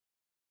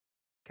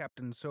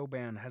Captain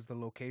Sabbah has the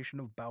location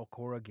of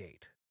Balcora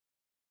Gate.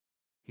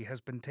 He has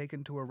been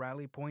taken to a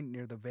rally point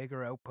near the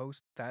Vega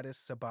outpost Thaddis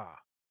Sabbah.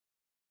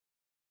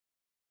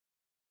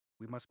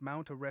 We must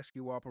mount a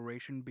rescue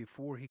operation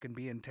before he can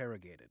be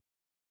interrogated.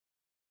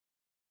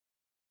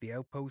 The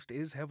outpost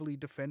is heavily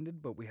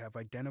defended, but we have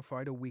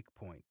identified a weak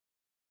point.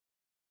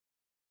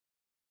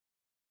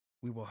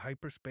 We will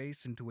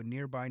hyperspace into a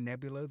nearby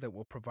nebula that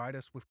will provide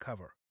us with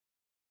cover.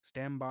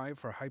 Stand by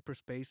for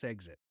hyperspace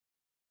exit.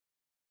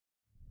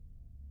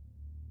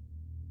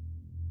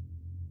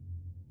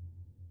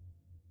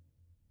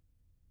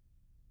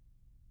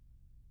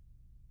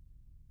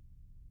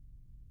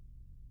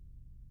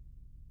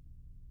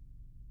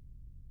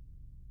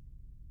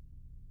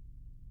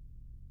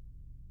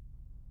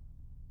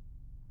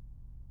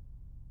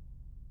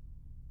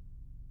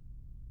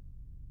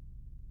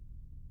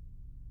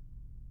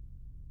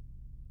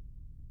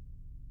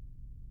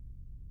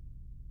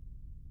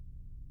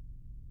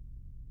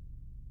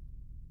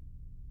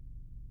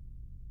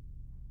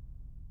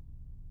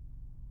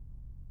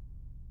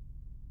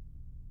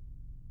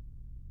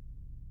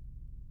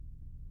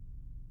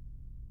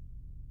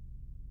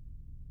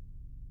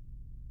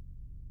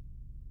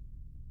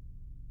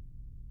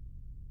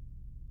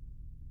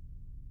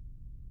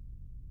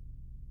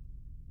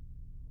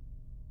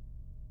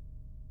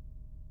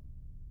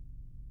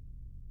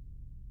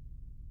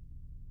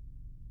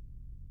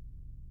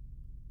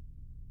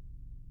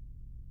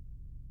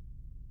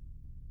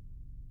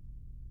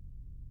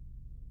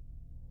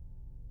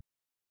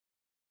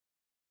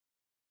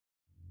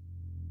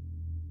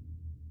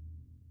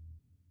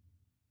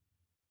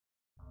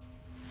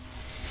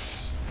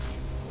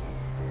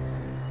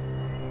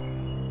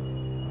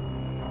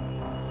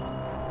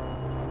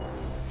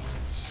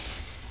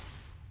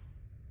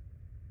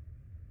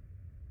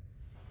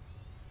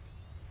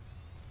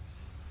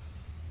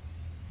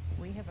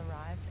 We have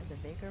arrived at the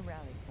Vega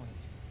rally point.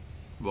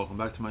 Welcome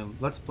back to my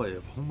Let's Play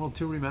of Homeworld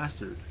 2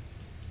 Remastered.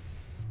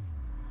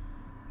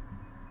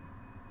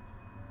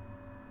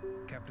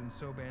 Captain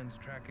Sabbah's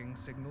tracking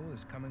signal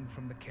is coming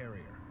from the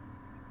carrier.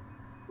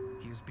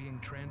 He is being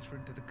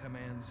transferred to the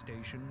command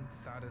station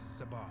Thaddis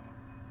Sabbah.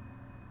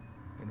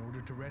 In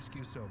order to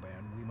rescue Sabbah,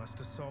 we must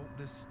assault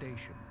this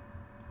station.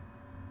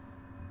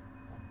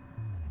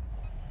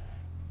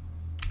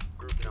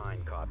 Group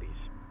 9 copies.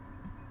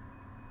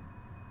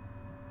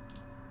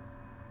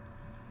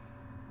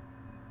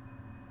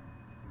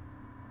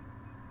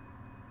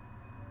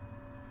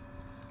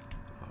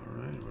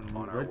 Alright, we're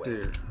On our right way.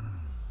 there.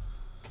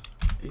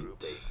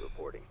 Group 8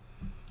 reporting.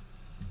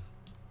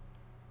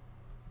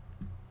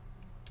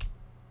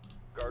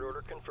 Guard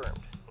order confirmed.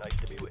 Nice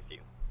to be with you.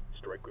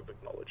 Strike group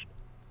acknowledged.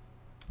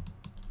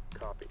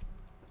 Copy.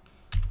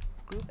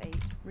 Group 8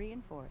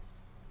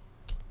 reinforced.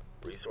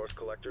 Resource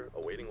collector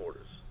awaiting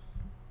orders.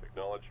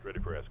 Acknowledged. Ready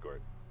for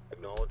escort.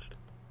 Acknowledged.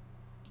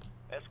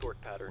 Escort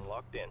pattern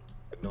locked in.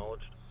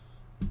 Acknowledged.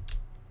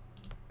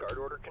 Guard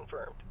order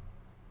confirmed.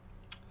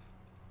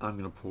 I'm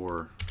gonna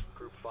pour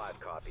Group 5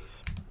 copies.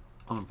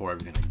 I'm gonna pour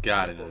everything I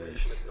got into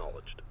Formation this.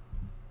 acknowledged.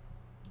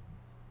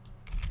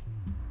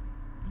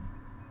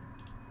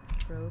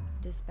 Probe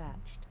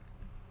dispatched.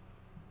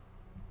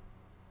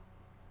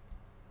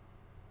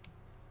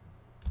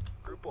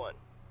 Group 1.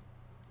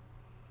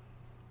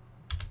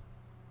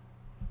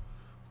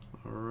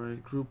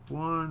 Alright, group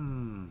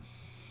 1.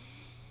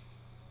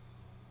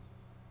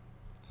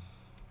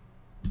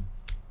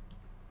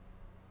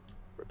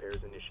 Repairs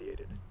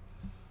initiated.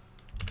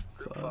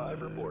 Group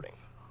 5 reporting.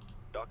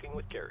 Docking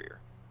with carrier.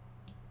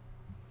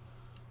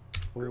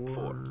 Group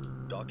 4.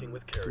 Docking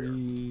with carrier.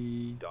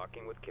 3.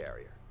 Docking with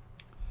carrier.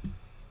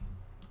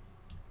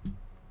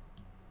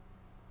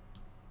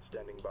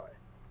 Standing by.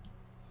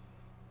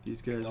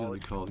 These guys are gonna be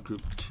called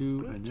group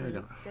 2 Group and they're 2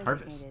 gonna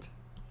harvest. designated.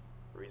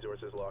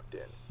 Resources locked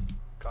in.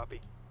 Copy.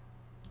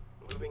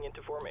 Moving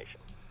into formation.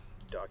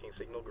 Docking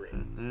signal green.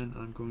 And then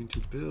I'm going to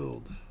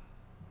build.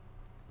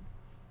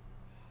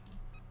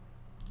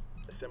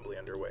 Assembly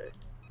underway.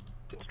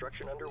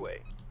 Construction underway.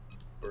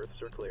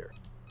 Berths are clear.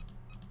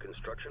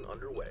 Construction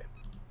underway.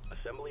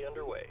 Assembly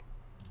underway.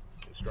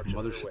 Construction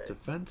Mothership underway.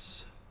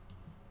 defense.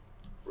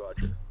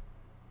 Roger.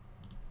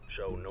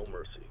 Show no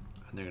mercy.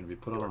 And they're gonna be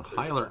put You on are clear.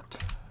 high alert.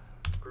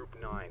 Group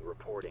 9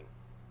 reporting.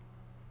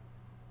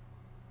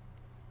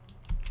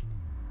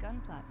 Gun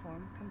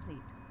platform complete.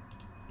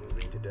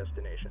 Moving to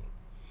destination.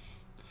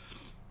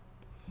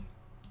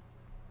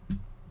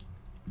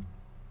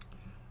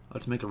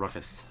 Let's make a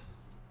ruckus.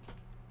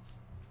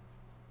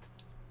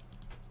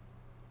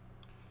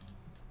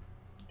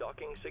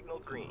 Docking signal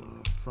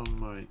green. From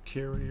my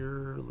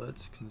carrier,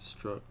 let's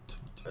construct.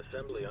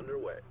 Assembly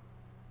underway.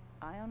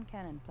 Ion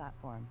cannon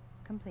platform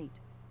complete.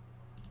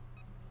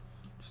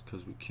 Just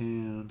because we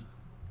can.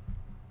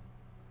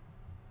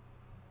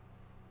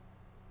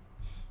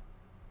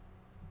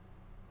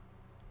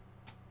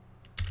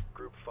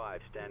 Group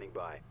 5 standing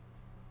by.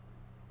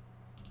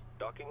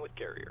 Docking with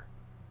carrier.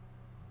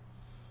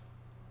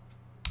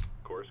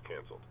 Course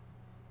canceled.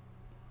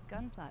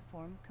 Gun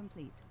platform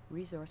complete.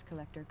 Resource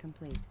collector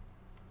complete.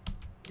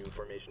 New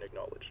formation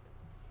acknowledged.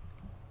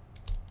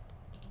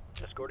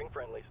 Escorting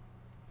friendlies.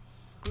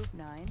 Group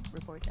 9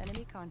 reports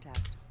enemy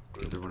contact.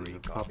 They're running in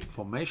proper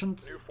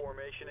formations. New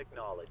formation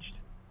acknowledged.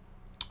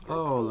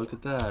 Oh, look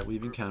at that.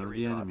 We've encountered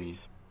the enemy.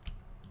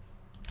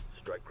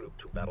 Strike group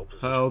to battle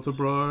position. How's the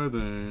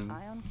breathing?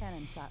 Ion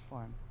cannon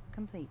platform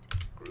complete.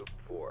 Group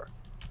 4.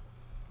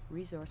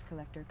 Resource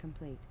collector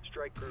complete.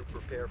 Strike group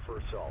prepare for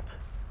assault.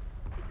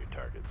 Give you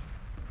targets.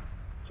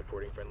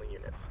 Supporting friendly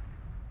units.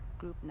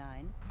 Group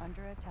 9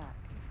 under attack.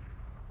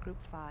 Group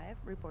 5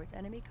 reports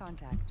enemy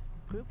contact.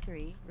 Group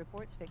 3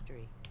 reports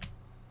victory.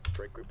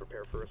 Strike group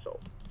prepare for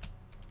assault.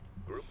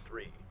 Group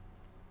 3.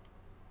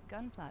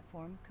 Gun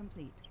platform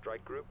complete.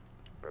 Strike group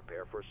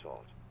prepare for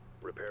assault.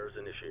 Repairs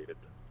initiated.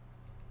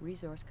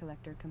 Resource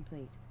collector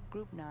complete.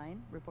 Group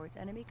 9 reports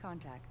enemy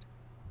contact.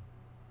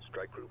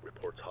 Strike group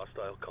reports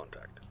hostile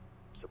contact.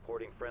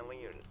 Supporting friendly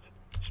units.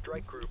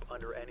 Strike group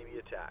under enemy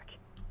attack.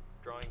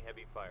 Drawing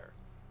heavy fire.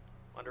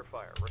 Under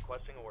fire.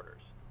 Requesting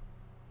orders.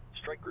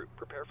 Strike group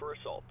prepare for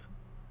assault.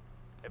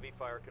 Heavy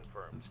fire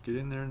confirmed. Let's get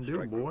in there and do it,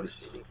 Strike group boys.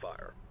 receiving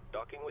fire.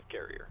 Docking with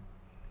carrier.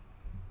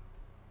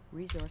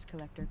 Resource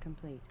collector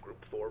complete.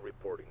 Group 4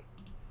 reporting.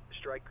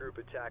 Strike group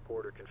attack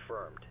order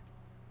confirmed.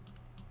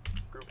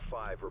 Group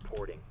 5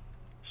 reporting.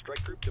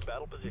 Strike group to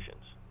battle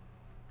positions.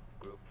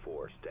 Group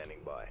 4 standing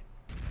by.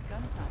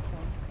 Gun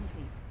platform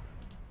complete.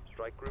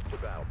 Strike group to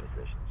battle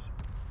positions.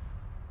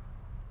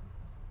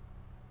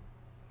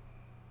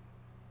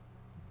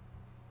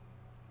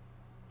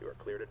 You are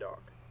clear to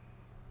dock.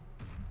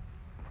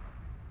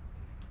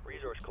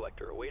 Resource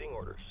collector awaiting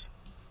orders.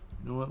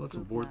 You know what? Let's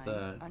Group abort 9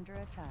 that. under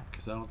attack.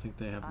 Because I don't think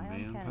they have Ion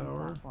cannon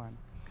manpower. platform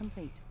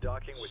complete.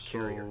 Docking with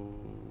carrier. So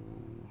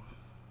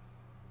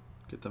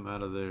get them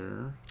out of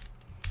there.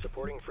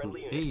 Supporting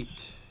friendly Group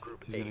units. 8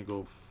 Group is 8. going to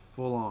go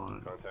full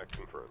on. Contact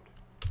confirmed.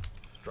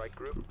 Strike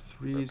group. Group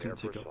 3 is going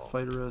to prepare take for out assault.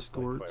 fighter Light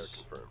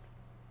escorts. fire confirmed.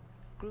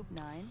 Group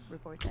 9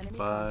 reports Group enemy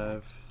 5.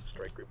 contact.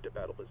 Strike group to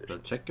battle position. Better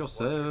check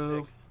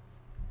yourself.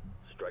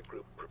 Strike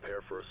group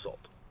prepare for assault.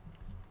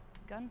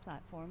 Gun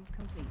platform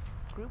complete.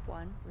 Group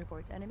 1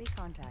 reports enemy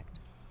contact.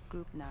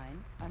 Group 9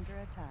 under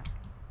attack.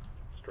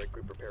 Strike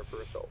group prepare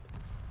for assault.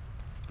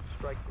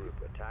 Strike group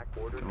attack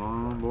order. Come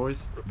on,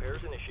 boys. Repairs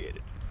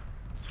initiated.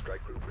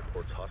 Strike group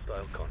reports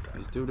hostile contact.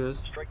 Let's do this.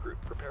 Strike group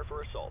prepare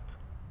for assault.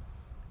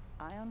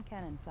 Ion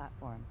cannon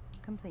platform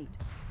complete.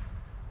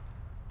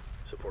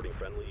 Supporting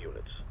friendly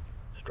units.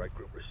 Strike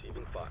group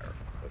receiving fire.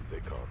 Let's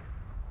stay calm.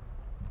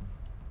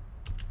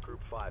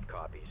 Group 5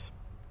 copies.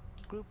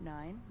 Group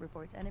 9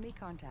 reports enemy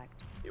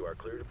contact. You are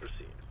clear to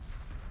proceed.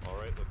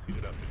 Alright, let's heat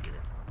it up in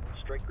here.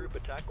 Strike group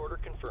attack order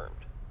confirmed.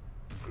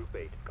 Group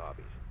 8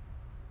 copies.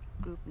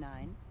 Group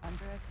 9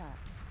 under attack.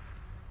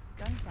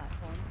 Gun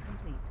platform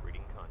complete.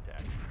 Reading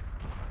contact.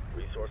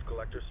 Resource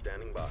collector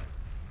standing by.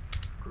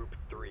 Group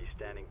 3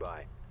 standing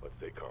by. Let's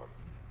stay calm.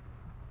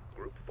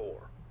 Group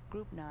 4.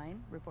 Group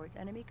 9 reports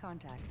enemy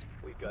contact.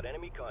 We've got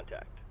enemy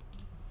contact.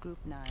 Group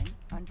 9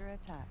 under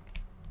attack.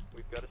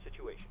 We've got a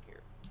situation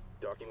here.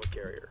 Docking with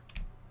carrier.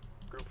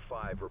 Group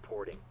 5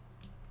 reporting.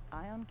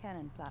 Ion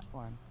cannon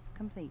platform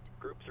complete.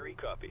 Group 3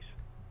 copies.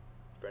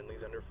 Friendlies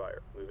under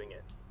fire. Moving in.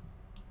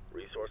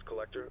 Resource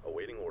collector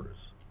awaiting orders.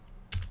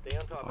 Stay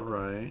on top of it.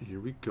 Alright, here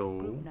we go.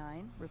 Group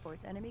 9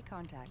 reports enemy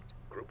contact.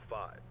 Group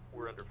 5.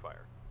 We're under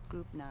fire.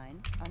 Group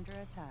 9 under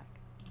attack.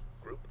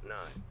 Group 9.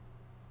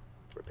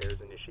 Repairs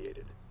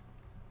initiated.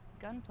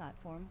 Gun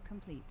platform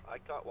complete. I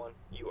caught one.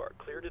 You are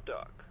clear to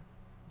dock.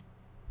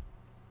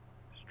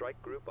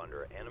 Strike group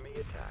under enemy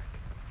attack.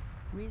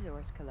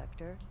 Resource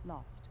collector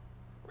lost.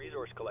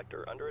 Resource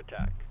collector under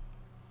attack.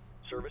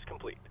 Service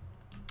complete.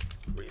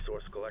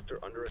 Resource collector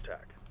under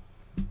attack.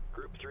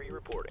 Group 3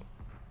 reporting.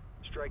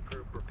 Strike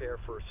group prepare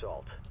for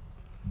assault.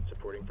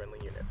 Supporting friendly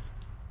units.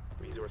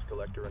 Resource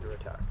collector under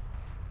attack.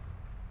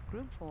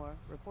 Group 4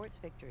 reports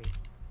victory.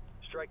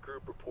 Strike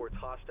group reports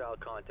hostile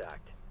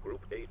contact.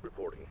 Group 8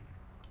 reporting.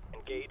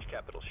 Engage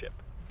capital ship.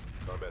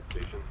 Combat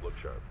stations look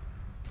sharp.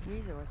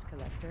 Resource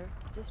collector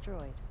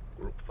destroyed.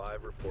 Group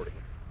 5 reporting.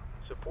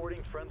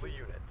 Supporting friendly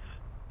units.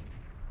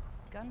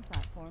 Gun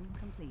platform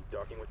complete.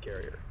 Docking with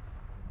carrier.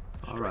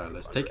 Alright,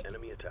 let's Under take it.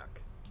 enemy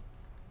attack.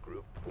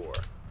 Group 4.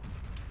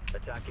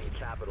 Attacking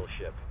capital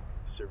ship.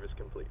 Service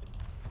complete.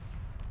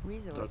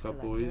 Resource Duck up,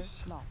 collector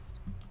boys. lost.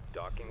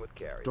 Docking with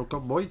carrier. Dock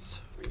up,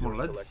 boys. Come on, Resource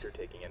lads. collector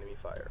taking enemy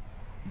fire.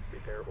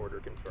 Repair order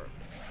confirmed.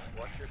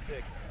 Watch your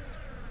six.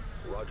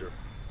 Roger.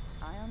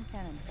 Ion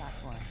cannon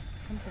platform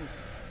complete.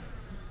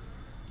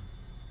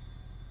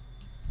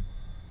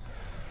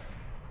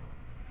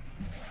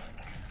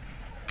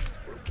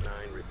 Group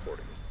 9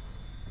 reporting.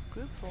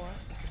 Group 4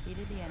 has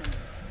defeated the enemy.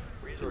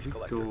 Resource we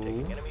collector go.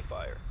 taking enemy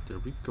fire. There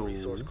we go.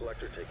 Resource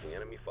collector taking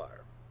enemy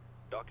fire.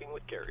 Docking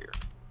with carrier.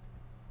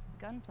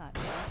 Gun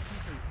platform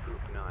complete.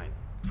 Group 9.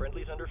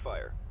 Friendlies under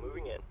fire.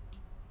 Moving in.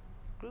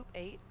 Group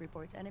 8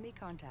 reports enemy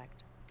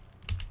contact.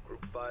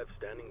 Group 5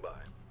 standing by.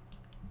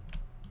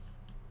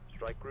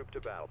 Strike group to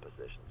battle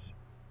positions.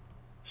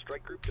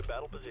 Strike group to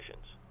battle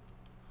positions.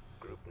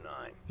 Group 9.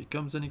 If he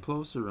comes any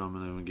closer, I'm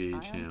going to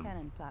engage Ion him.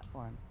 cannon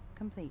platform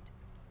complete.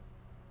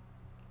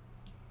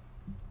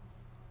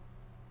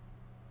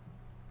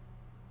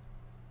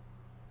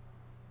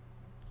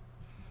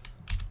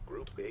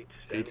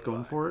 Eight's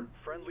going for it.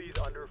 Friendlies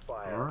under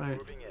fire. All right,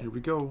 Moving in. here we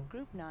go.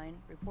 Group 9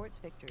 reports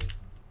victory.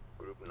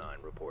 Group 9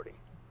 reporting.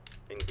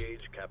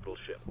 Engage capital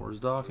ship. 4 is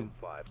docking.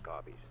 Group 5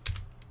 copies.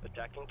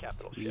 Attacking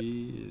capital ship.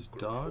 3 is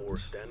Group 4 docked.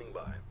 standing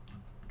by.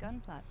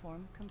 Gun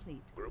platform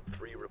complete. Group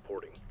 3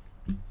 reporting.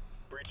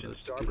 Breach in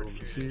Let's get starboard over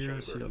fusion here,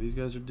 chamber. see how these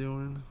guys are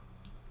doing.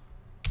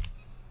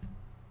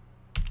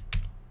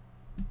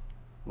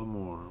 One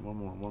more.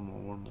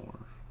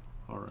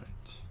 Alright.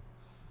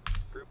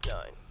 Group 9.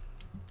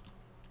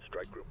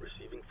 Strike group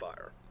receiving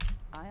fire.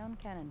 Ion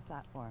cannon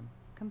platform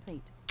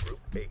complete. Group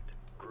 8.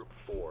 Group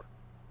 4.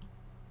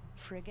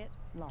 Frigate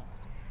lost.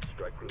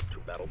 Strike group to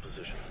battle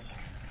positions.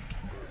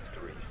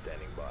 Group 3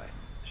 standing by.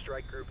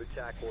 Strike group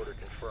attack order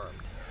confirmed.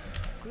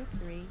 Group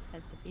 3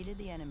 has defeated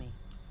the enemy.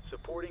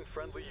 Supporting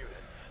friendly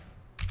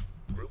units.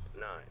 Group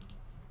 9.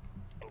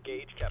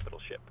 Engage capital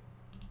ship.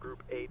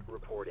 Group 8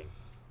 reporting.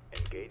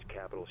 Engage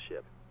capital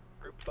ship.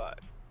 Group 5.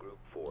 Group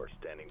 4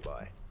 standing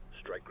by.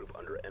 Strike group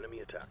under enemy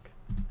attack.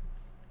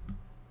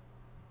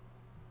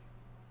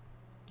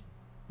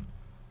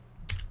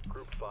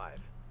 Group 5.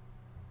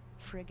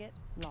 Frigate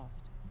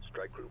lost.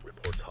 Strike group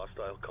reports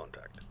hostile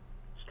contact.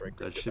 Strike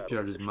group That to shipyard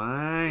battle is position.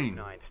 mine.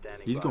 Group 9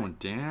 standing He's by. going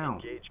down.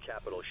 Engage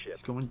capital ship.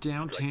 He's going Strike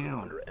group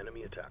downtown. under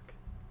enemy attack.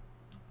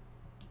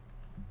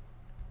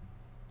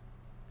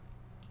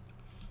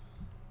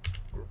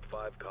 Group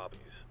 5 copies.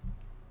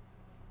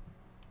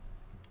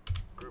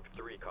 Group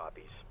 3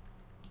 copies.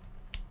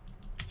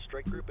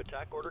 Strike group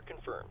attack order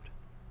confirmed.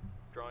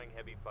 Drawing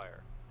heavy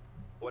fire.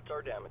 What's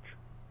our damage?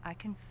 I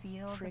can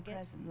feel Frigate the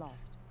presence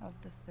lost. of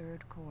the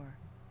third corps.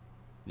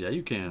 Yeah,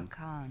 you can.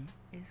 Khan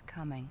is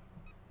coming.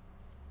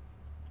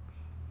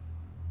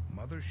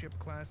 Mothership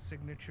class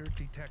signature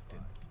detected.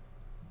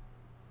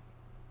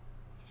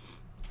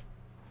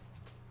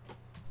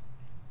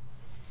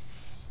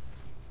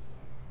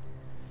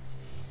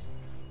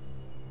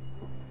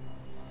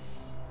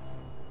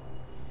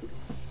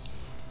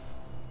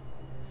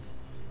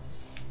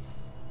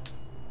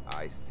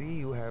 I see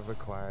you have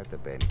acquired the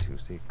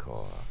Bentusi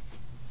core.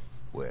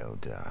 Well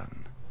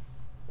done.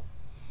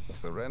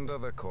 Surrender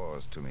the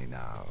cores to me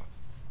now,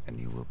 and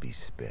you will be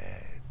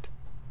spared.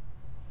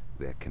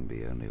 There can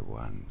be only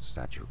one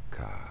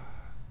Sajukar.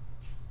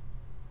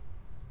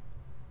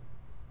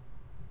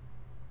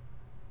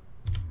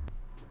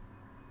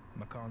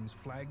 Makan's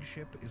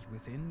flagship is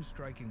within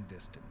striking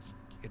distance.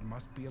 It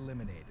must be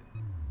eliminated.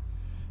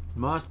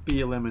 Must be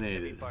Heavy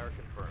eliminated. fire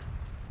confirmed.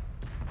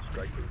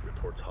 Strike group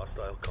reports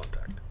hostile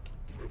contact.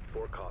 Group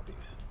 4 copies.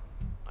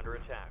 Under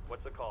attack.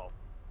 What's the call?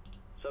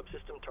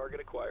 Subsystem target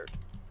acquired.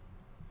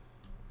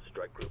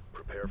 Strike group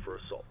prepare for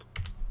assault.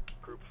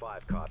 Group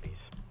 5 copies.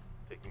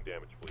 Taking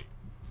damage, fleet.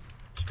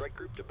 Strike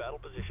group to battle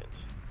positions.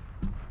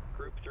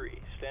 Group 3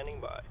 standing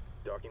by.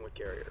 Docking with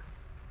carrier.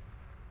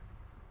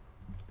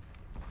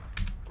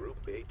 Group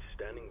 8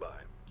 standing by.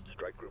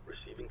 Strike group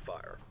receiving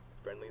fire.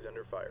 Friendlies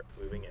under fire.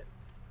 Moving in.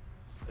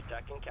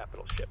 Attacking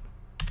capital ship.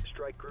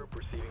 Strike group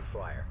receiving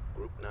fire.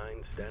 Group 9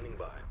 standing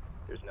by.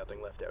 There's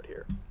nothing left out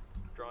here.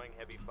 Drawing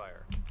heavy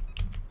fire.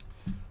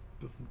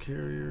 Go from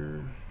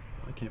carrier.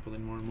 I can't build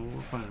any more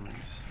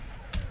refineries.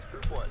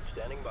 Group 1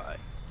 standing by.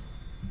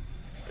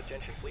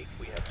 Attention fleet,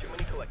 we have too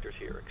many collectors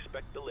here.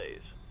 Expect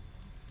delays.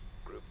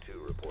 Group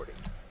 2 reporting.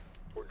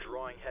 We're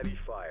drawing heavy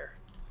fire.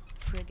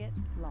 Frigate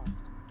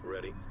lost.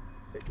 Ready?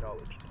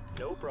 Acknowledged.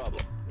 No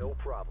problem. No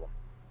problem.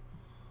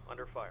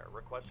 Under fire.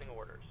 Requesting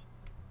orders.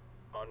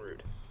 En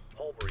route.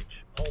 Hull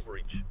breach. Hull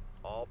breach.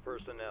 All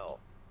personnel.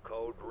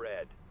 Code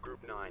red. Group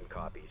 9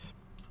 copies.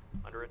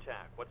 Under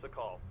attack. What's the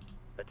call?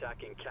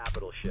 Attacking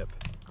capital ship.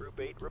 Group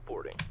 8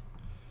 reporting.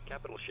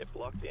 Capital ship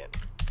locked in.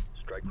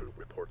 Strike group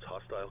reports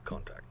hostile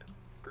contact.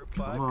 Group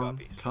 5 Come on.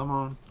 copies. Come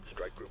on.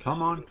 Strike group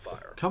Come on. receiving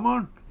fire. Come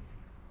on.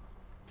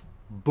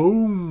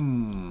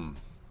 Boom.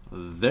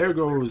 There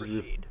goes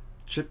the Proceed.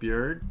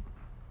 shipyard.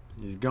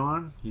 He's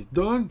gone. He's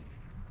done.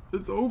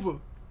 It's over.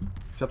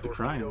 Except the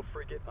crying. Torpedo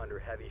frigate under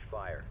heavy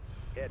fire.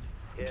 Hit.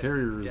 Hit.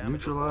 Carrier is Damage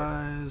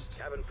neutralized. reported.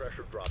 Cabin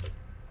pressure dropping.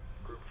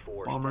 Group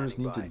 4 Bombers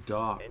standing need to by.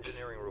 dock.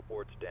 Engineering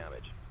reports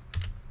damage.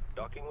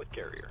 Docking with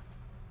carrier.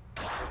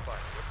 Under fire.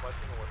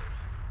 Requesting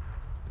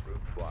orders.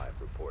 Group 5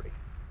 reporting.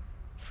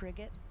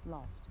 Frigate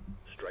lost.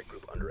 Strike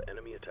group under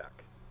enemy attack.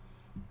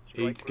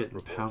 Strike Eight's group getting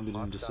reports pounded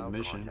into hostile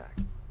submission contact.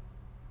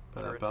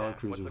 by Under that battle attack.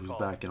 cruiser What's the who's call?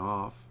 backing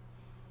off.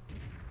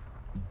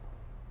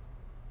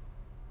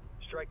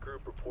 Strike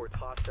group reports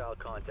hostile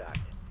contact.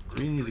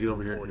 Green needs to get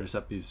over here and reporting.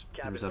 intercept these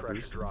Cabin pressure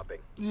interceptors. dropping.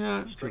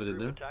 Yeah, that's Strike what I did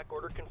group there. attack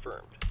order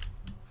confirmed.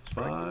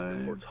 Strike group 5.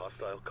 reports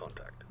hostile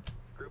contact.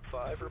 Group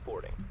 5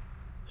 reporting.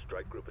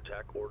 Strike group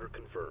attack order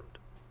confirmed.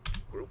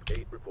 Group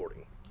 8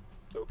 reporting.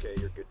 Okay,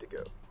 you're good to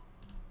go.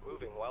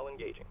 Moving while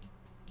engaging.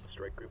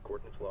 Strike group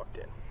coordinates locked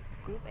in.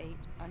 Group 8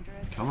 under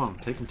attack. Come on,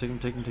 take him, take him,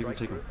 take him, take him, Strike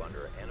take him. group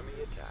under enemy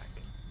attack.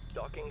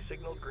 Docking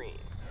signal green.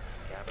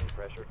 Cabin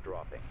pressure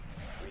dropping.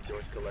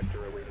 Resource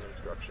collector awaiting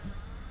instruction.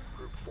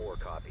 Group 4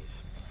 copies.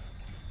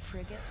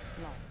 Frigate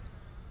lost.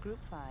 Group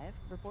 5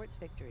 reports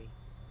victory.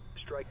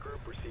 Strike group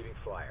receiving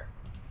fire.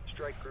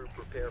 Strike group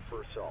prepare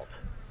for assault.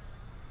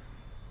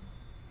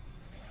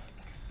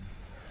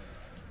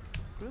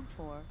 Group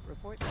 4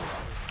 reports victory.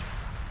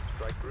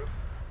 Strike group,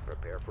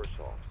 prepare for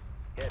assault.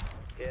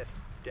 Hit.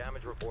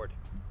 Damage report.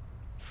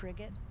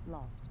 Frigate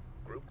lost.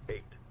 Group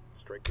 8,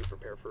 strike group,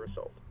 prepare for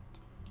assault.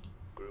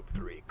 Group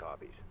 3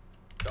 copies.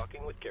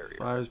 Docking with carrier.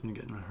 Five's been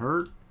getting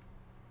hurt.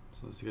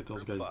 So let's get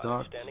those Group guys 5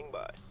 docked. standing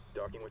by.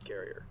 Docking with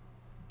carrier.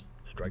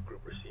 Strike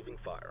group receiving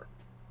fire.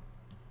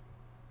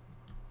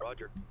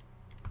 Roger.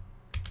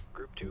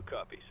 Group 2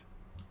 copies.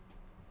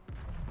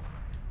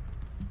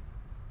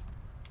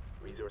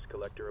 Resource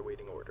collector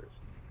awaiting orders.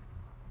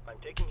 I'm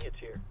taking hits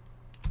here.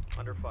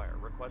 Under fire.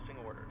 Requesting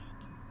orders.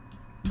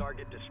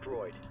 Target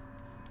destroyed.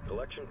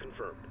 Collection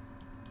confirmed.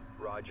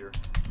 Roger.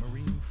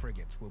 Marine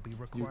frigates will be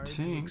required to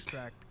tank.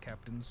 extract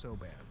Captain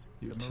Soban.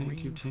 You The tank, Marine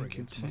you tank, you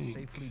frigates must tank.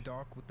 safely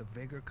dock with the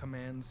Vega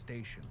Command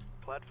Station.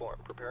 Platform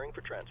preparing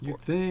for You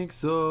transport. think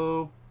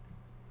so?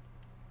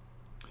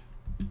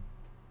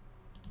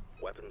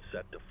 Weapons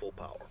set to full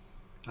power.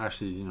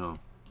 Actually, you know,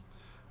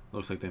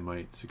 looks like they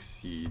might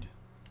succeed.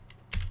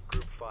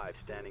 Group 5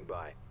 standing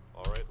by.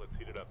 Alright, let's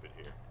heat it up in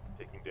here.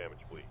 Taking damage,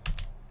 please.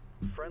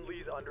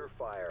 Friendlies under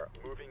fire,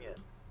 moving in.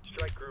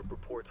 Strike group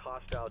reports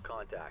hostile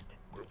contact.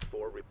 Group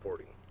 4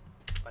 reporting.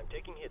 I'm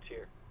taking hits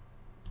here.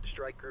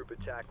 Strike group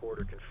attack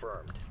order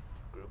confirmed.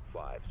 Group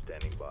 5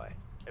 standing by.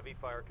 Heavy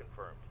fire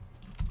confirmed.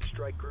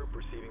 Strike group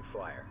receiving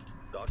fire.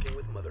 Docking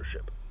with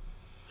mothership.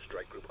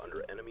 Strike group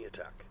under enemy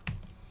attack.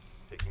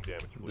 Taking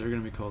damage, please. They're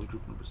gonna be called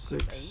group number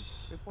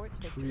 6. Reports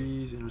victory.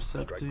 Trees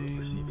Strike group intercepting.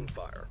 receiving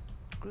fire.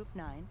 Group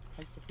 9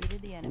 has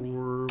defeated the enemy.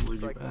 4, where you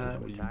Strike group at?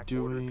 What are you attack order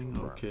doing?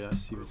 confirmed. Okay, I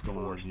see what's Group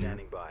going 4 on here.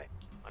 standing by.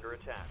 Under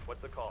attack.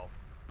 What's the call?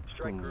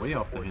 Strike Going group way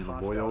off the reports handle,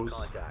 hostile boyos.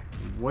 contact.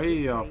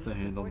 Way Group off three the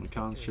handle. reports The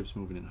con victory. ship's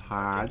moving in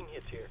hard. Taking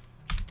hits here.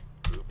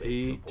 Group 8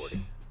 8.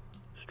 reporting.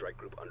 Strike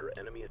group under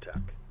enemy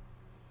attack.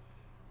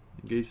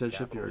 Engage that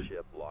Capital shipyard.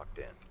 ship locked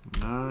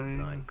in. 9.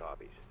 9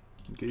 copies.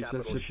 Engage that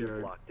Capital ship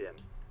shipyard. locked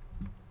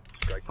in.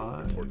 Strike group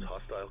 5. reports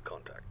hostile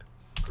contact.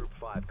 Group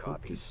 5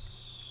 copies.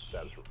 Focus.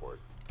 Status report.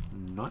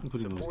 Not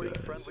including those Supporting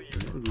guys. friendly Go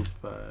to units. group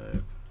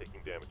 5.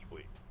 Taking damage,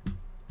 please.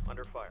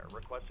 Under fire.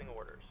 Requesting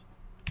orders.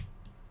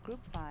 Group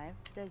 5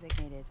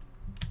 designated.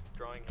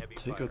 Drawing heavy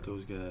Take fire. out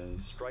those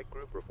guys. Strike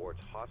group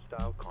reports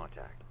hostile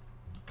contact.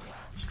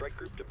 Strike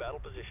group to battle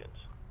positions.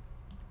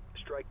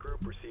 Strike group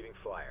receiving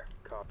fire.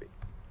 Copy.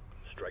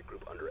 Strike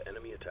group under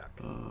enemy attack.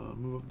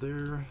 Move up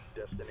there for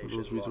Destination those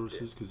locked in.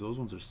 resources because those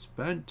ones are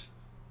spent.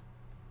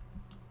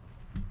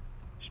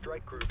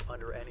 Strike group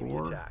under enemy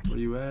 4. attack. Where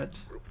you at?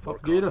 Group 4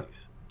 Up, Gator. copies.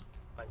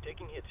 I'm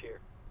taking hits here.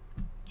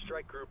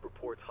 Strike group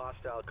reports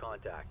hostile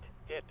contact.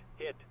 Hit.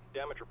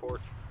 Damage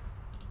report.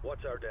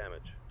 What's our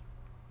damage?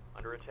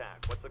 Under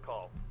attack. What's the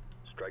call?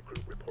 Strike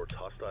group reports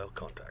hostile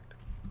contact.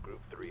 Group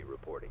 3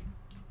 reporting.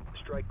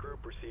 Strike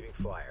group receiving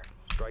fire.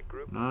 Strike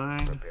group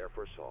 9. prepare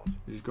for assault.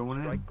 He's going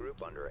in. Strike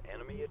group under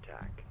enemy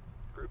attack.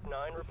 Group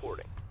 9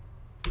 reporting.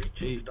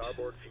 Breaching 8.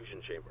 starboard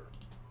fusion chamber.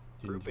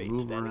 You Group can 8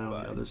 move standing around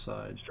by. the other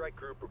side. Strike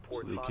group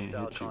reports they can't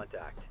hostile hit you.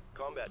 contact.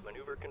 Combat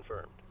maneuver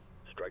confirmed.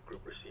 Strike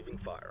group receiving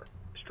fire.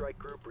 Strike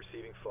group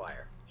receiving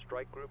fire.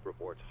 Strike group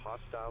reports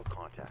hostile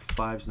contact.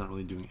 5's not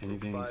really doing Group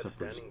anything 5 except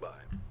for standing by.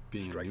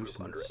 being a Strike group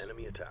under nuisance.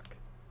 enemy attack.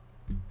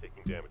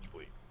 Taking damage,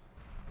 please.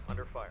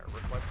 Under fire.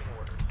 Requesting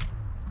orders.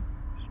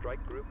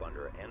 Strike group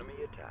under enemy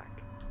attack.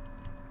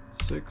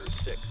 6. Group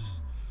 6.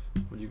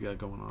 What do you got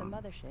going The on?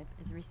 mothership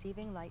is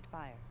receiving light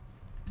fire.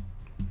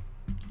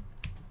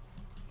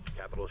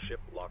 Capital ship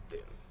locked in.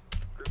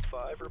 Group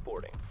 5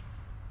 reporting.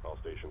 All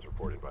stations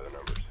reported by the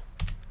numbers.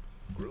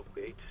 Group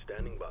 8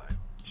 standing by.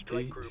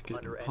 Strike 8 group getting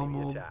under enemy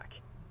pummeled. attack.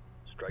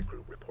 Strike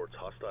group reports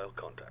hostile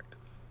contact.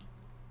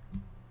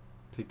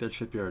 Take that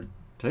shipyard.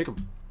 Take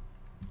him.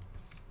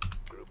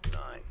 Group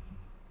 9.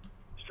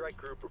 Strike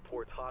group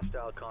reports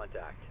hostile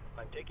contact.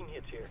 I'm taking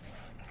hits here.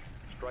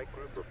 Strike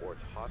group reports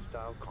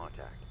hostile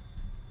contact.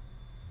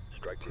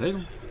 Strike Take group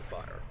 'em. receiving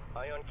fire.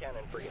 Ion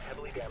cannon frigate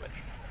heavily damaged.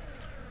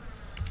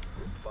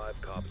 Group 5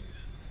 copies.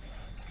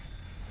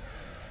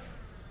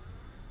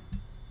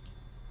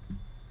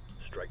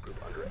 Strike group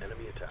under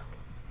enemy attack.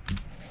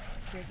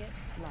 Frigate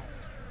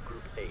lost.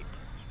 Group 8.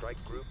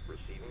 Strike group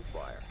receiving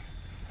fire.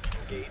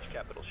 Engage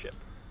capital ship.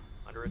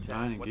 Under attack.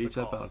 9. What's Engage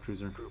the that call?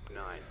 battlecruiser. Group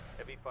 9.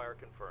 Heavy fire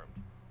confirmed.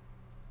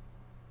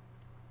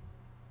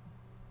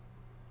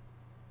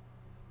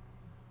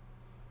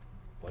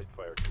 Light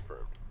fire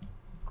confirmed.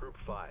 Group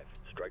 5.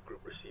 Strike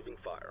group receiving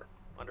fire.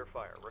 Under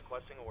fire.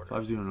 Requesting orders.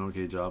 5's doing an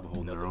okay job of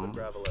holding their Nothing but own.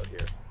 gravel out here.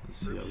 Let's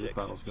see Group how this 6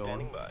 battle's going.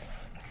 standing by.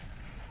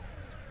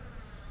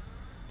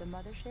 The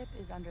mothership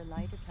is under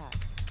light attack.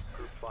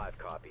 Group 5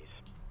 copies.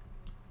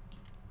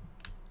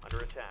 Under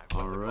attack. What's the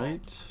call?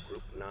 Alright.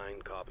 Group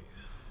 9 copies.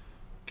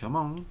 Come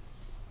on.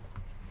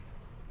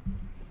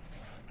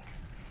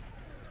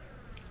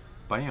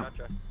 Bam.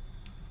 Gotcha.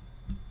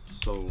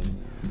 So,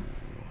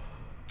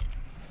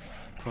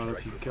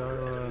 product you Strike group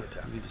under got. enemy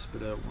attack. You need to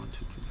spit out 1,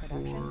 2, 3, 4.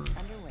 Production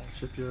underway.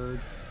 Shipyard,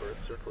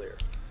 Berths are clear.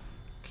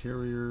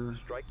 carrier.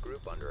 Strike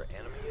group under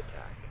enemy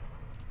attack.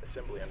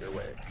 Assembly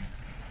underway.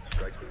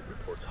 Strike group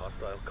reports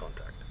hostile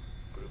contact.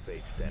 Group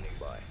 8 standing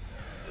by.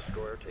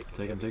 Destroyer taking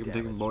Take him, heavy take him, take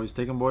him, damage. boys.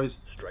 Take him, boys.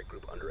 Strike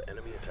group under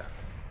enemy attack.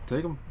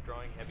 Take him.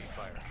 Drawing heavy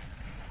fire.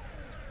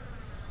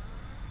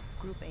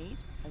 Group 8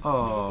 has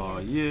Oh,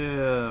 defeated the enemy.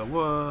 yeah.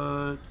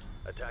 What?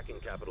 Attacking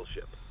capital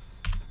ship.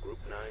 Group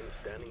 9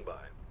 standing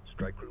by.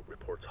 Strike group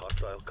reports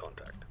hostile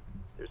contact.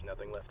 There's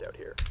nothing left out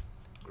here.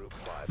 Group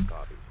 5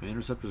 copies. The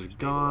interceptors are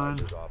gone.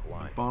 Stabilizers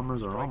offline. The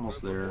bombers are Strike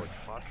almost group there. reports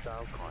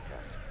hostile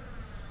contact.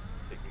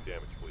 Taking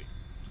damage, fleet.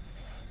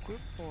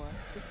 Group 4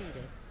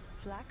 defeated.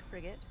 Flak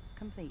frigate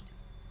complete.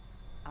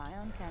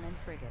 Ion cannon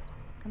frigate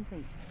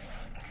complete.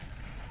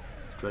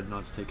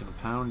 Dreadnought's taking a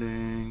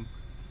pounding.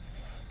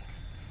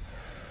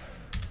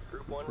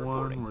 Group 1 One,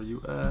 reporting. where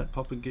you at?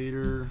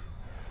 Propagator.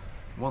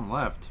 One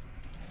left.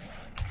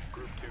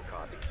 Group 2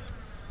 copies.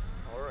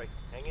 Alright,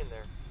 hang in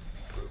there.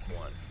 Group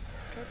 1.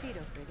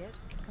 Torpedo frigate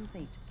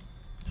complete.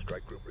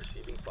 Strike group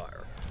receiving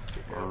fire.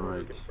 Prepare All order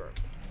right. confirmed.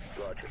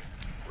 Roger.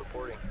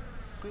 Reporting.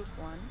 Group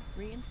 1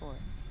 reinforced.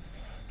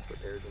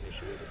 Repairs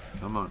initiated.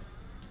 Come on.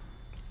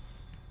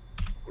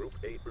 Group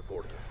 8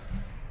 reporting.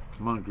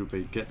 Come on, Group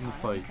 8. Get in the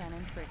Ion fight.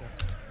 cannon frigate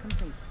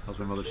complete. How's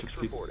my mothership 6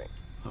 fleet? reporting.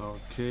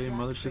 Okay, Flak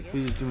mothership frigate.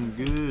 fleet is doing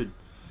good.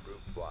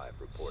 Group 5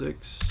 reporting.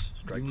 6.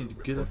 Strike You need to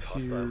group get up reports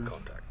hostile here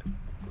contact.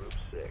 Group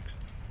 6.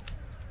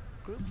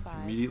 Group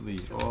 5 immediately.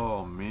 destroyed.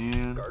 Oh,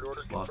 man. Guard order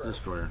Just lost confirmed.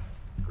 destroyer.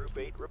 Group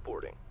 8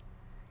 reporting.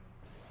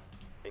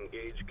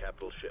 Engage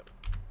capital ship.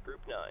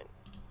 Group 9.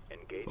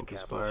 Engage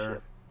Focus capital fire.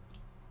 ship.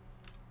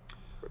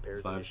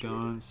 Repairs 5's initiated.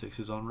 gone. 6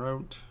 is en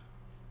route.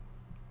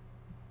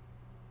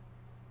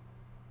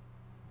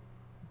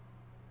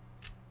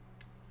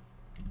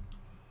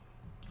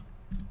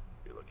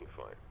 You're looking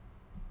fine.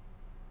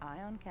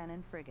 Ion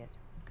cannon frigate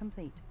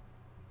complete.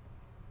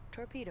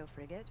 Torpedo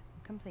frigate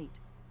complete.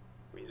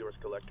 Resource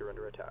collector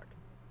under attack.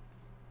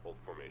 Hold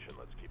formation.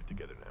 Let's keep it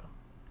together now.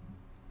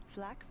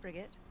 Flak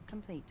frigate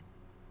complete.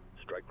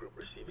 Strike group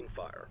receiving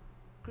fire.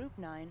 Group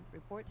 9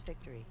 reports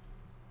victory.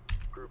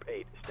 Group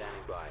 8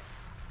 standing by.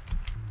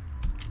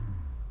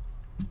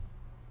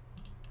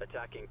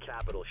 Attacking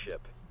capital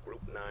ship.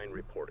 Group 9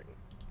 reporting.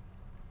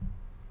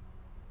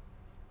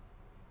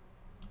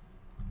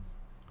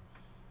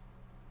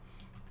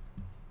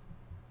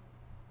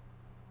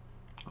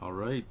 All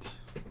right.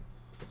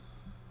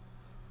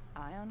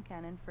 Ion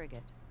cannon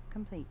frigate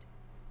complete.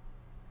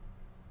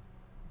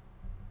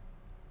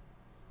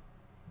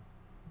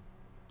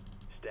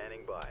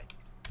 Standing by.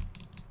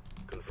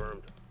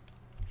 Confirmed.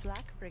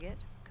 Flak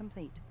frigate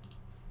complete.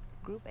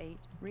 Group 8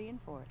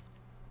 reinforced.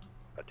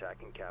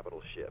 Attacking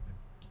capital ship.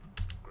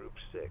 Group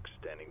 6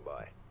 standing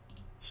by.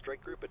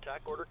 Strike group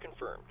attack order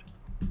confirmed.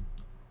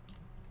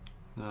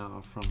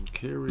 Now from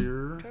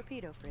carrier.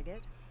 Torpedo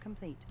frigate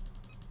complete.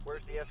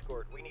 Where's the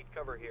escort? We need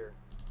cover here.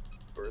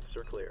 Berths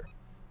are clear.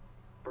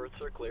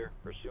 Berths are clear.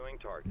 Pursuing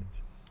targets.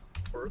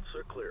 Berths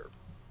are clear.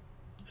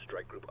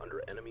 Strike group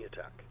under enemy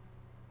attack.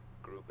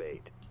 Group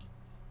 8.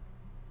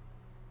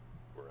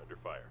 We're under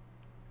fire.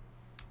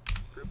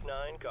 Group 9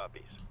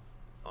 copies.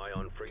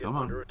 Ion frigate Come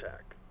on. under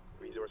attack.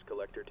 Resource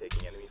collector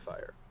taking enemy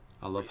fire.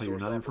 I love how you're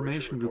Resource not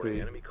information, Group reporting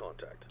 8. Enemy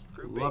contact.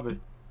 Group Love 8. it.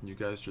 You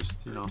guys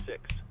just, you know, Group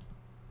 6.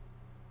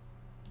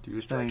 do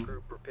your Strike thing.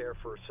 group prepare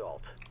for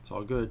assault. It's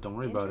all good. Don't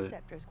worry about it.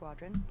 Interceptor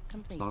squadron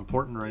complete. It's not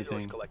important or Resource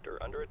anything. collector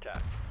under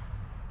attack.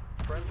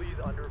 Friendlies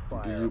under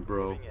fire. you,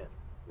 bro. Moving in.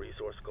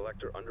 Resource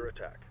collector under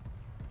attack.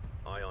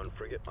 Ion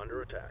frigate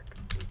under attack.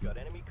 We've got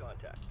enemy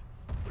contact.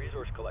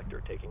 Resource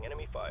collector taking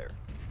enemy fire.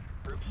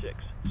 Group 6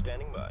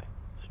 standing by.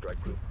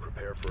 Strike group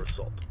prepare for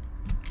assault.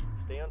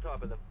 Stay on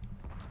top of them.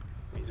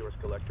 Resource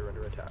collector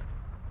under attack.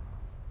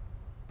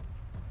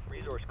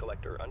 Resource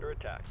collector under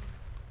attack.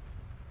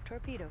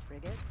 Torpedo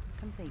frigate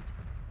complete.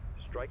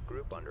 Strike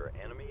group under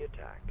enemy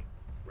attack.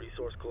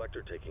 Resource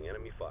collector taking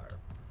enemy fire.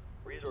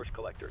 Resource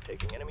collector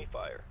taking enemy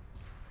fire.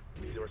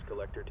 Resource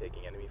collector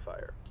taking enemy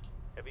fire.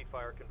 Heavy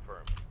fire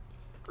confirmed.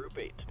 Group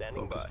 8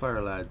 standing Focus by.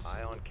 fire, lads.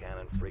 Ion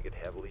cannon frigate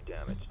heavily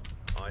damaged.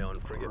 Ion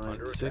frigate All right,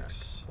 under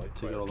 6. attack. I'll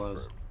take it all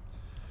those.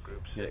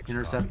 Group Yeah, 6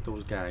 intercept copies.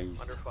 those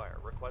guys. Under fire.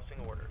 Requesting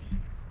orders.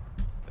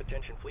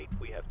 Attention fleet,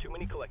 we have too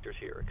many collectors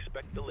here.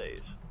 Expect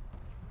delays.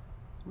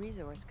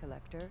 Resource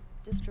collector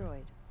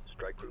destroyed.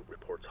 Strike group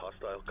reports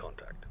hostile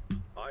contact.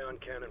 Ion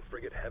cannon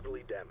frigate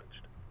heavily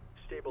damaged.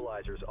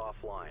 Stabilizers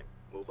offline.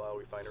 Mobile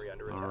refinery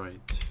under attack. All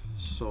right.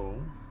 So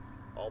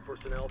All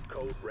personnel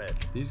code red.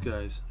 these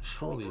guys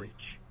Hull surely.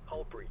 breach.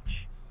 Hull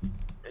breach.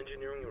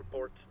 Engineering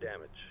reports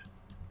damage.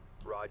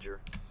 Roger.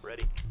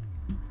 Ready.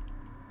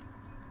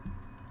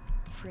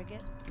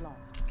 Frigate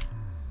lost.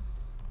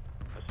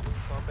 Assume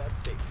combat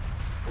state.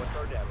 What's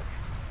our damage?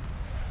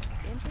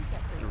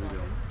 Interceptor There we go.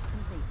 squadron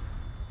complete.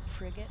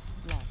 Frigate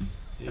lost.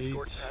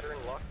 Escort 8. pattern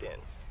locked in.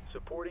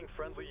 Supporting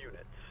friendly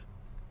units.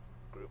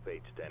 Group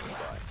 8 standing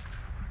by.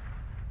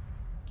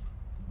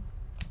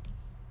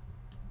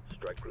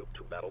 Strike group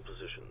to battle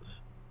positions.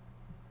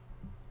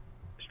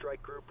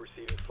 Strike group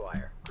receiving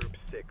fire. Group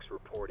 6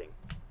 reporting.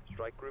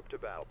 Strike group to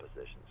battle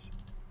positions.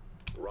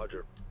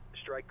 Roger.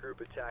 Strike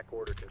group attack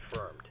order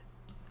confirmed.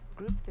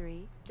 Group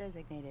 3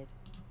 designated.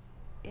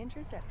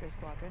 Interceptor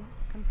Squadron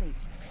complete.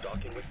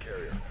 Docking with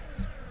carrier.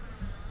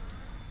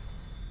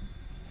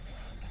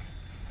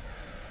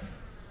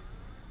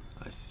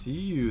 I see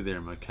you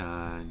there,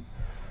 McCann.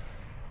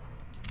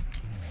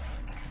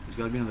 There's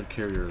gotta be another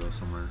carrier though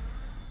somewhere.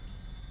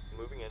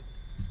 Moving in.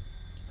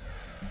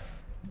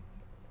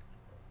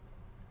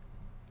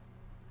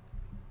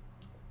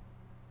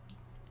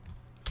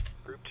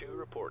 Group 2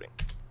 reporting.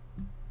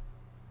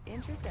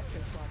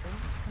 Interceptor Squadron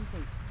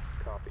complete.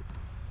 Copy.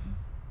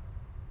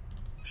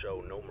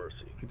 Show no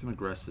mercy. Make them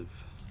aggressive.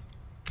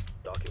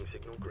 Docking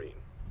signal green.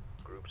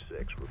 Group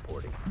 6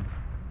 reporting.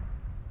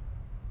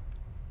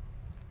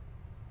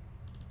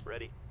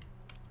 Ready.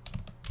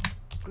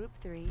 Group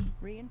 3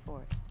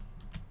 reinforced.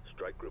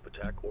 Strike group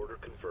attack order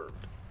confirmed.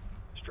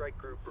 Strike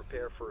group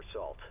prepare for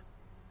assault.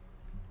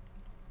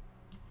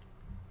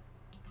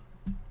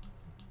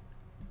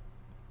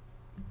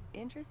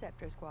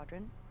 Interceptor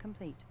Squadron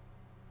complete.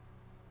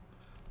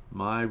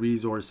 My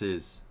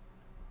resources.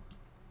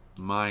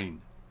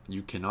 Mine.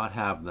 You cannot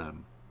have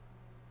them.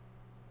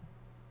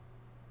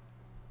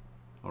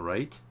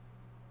 Alright?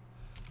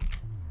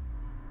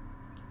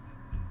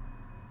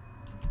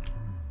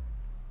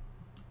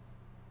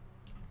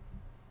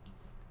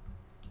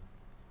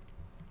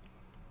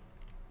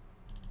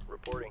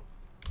 Reporting.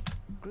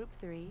 Group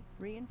 3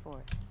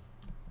 reinforced.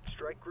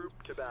 Strike group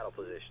to battle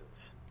positions.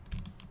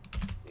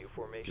 New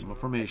formation. Give them a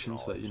formation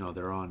so that, you know,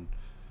 they're on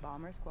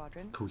Bomber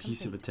Squadron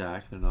cohesive complete.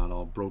 attack. They're not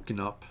all broken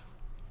up,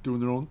 doing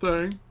their own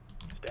thing.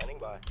 Standing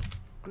by.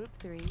 Group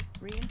 3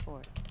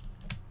 reinforced.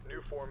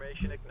 New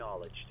formation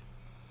acknowledged.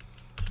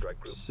 Strike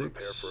group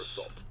prepare for 6.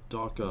 assault.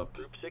 Dock up.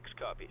 Group 6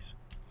 copies.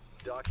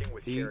 Docking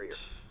with 8. carrier.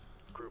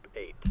 Group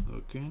 8.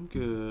 Looking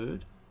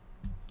good.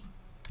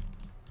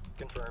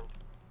 Confirmed.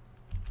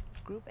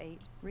 Group 8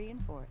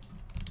 reinforced.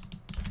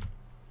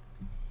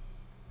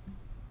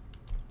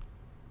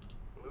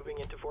 Moving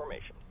into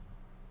formation.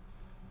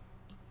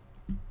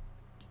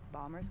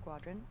 Bomber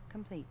Squadron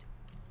complete.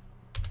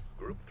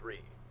 Group 3.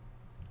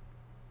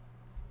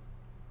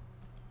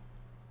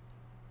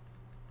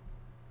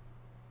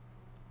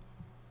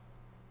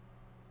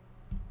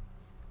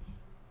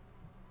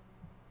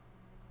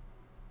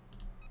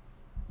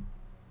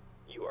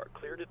 You are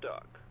clear to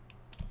dock.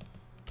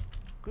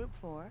 Group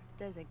 4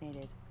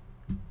 designated.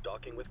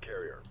 Docking with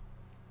carrier.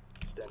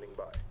 Standing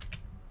by.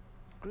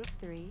 Group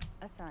 3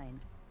 assigned.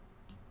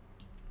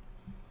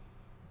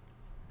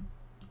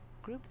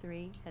 Group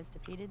 3 has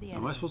defeated the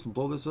enemy. Am I supposed to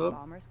blow this up?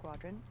 Bomber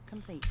Squadron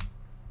complete.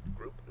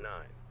 Group 9.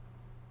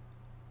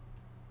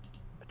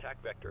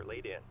 Attack vector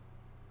laid in.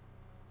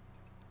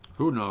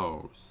 Who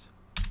knows?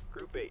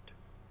 Group 8.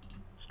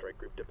 Strike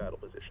group to battle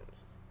positions.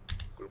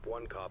 Group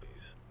 1 copies.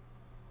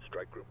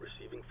 Strike group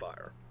receiving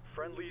fire.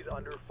 Friendlies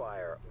under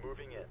fire.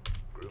 Moving in.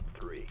 Group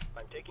 3.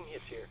 I'm taking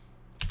hits here.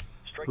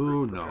 Strike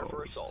Who group prepare for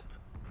knows? assault.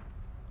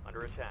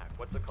 Under attack.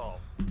 What's the call?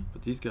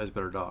 But these guys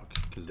better dock,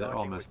 because they're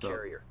all Docking with messed up.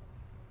 carrier.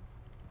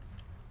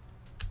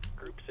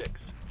 Group 6.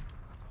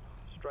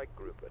 Strike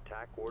group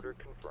attack order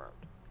confirmed.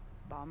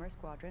 Bomber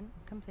Squadron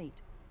complete.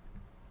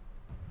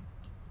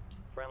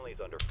 Friendlies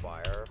under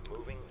fire.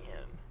 Moving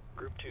in.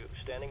 Group 2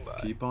 standing by.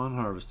 Keep on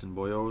harvesting,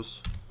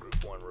 boyos.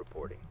 Group 1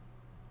 reporting.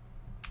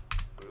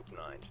 Group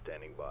 9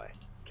 standing by.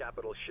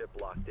 Capital ship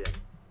locked in.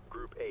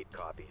 Group 8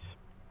 copies.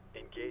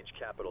 Engage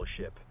capital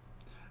ship.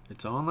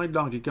 It's on like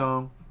Donkey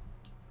Kong.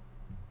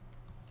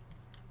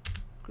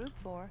 Group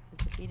 4 has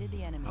defeated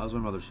the enemy. How's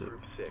my mothership?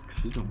 Group 6.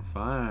 She's doing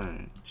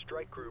fine.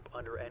 Strike group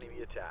under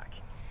enemy attack.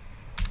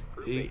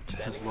 Group 8 has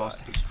standing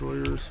lost a by.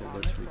 destroyer, so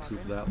let's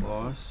recoup that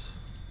loss.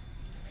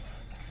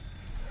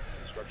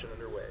 Construction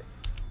underway.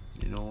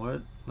 You know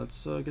what?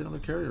 Let's get another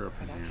carrier up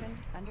in here. Production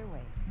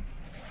underway.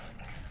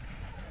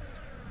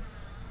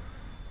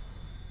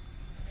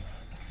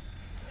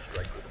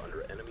 Strike group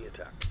under enemy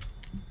attack.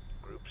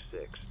 Group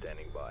 6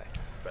 standing by.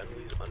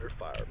 Friendlies under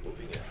fire.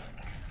 Moving in.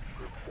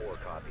 Group 4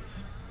 copies.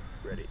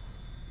 Ready.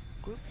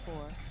 Group 4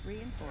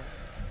 reinforced.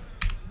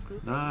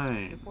 Group 8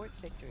 9. reports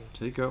victory.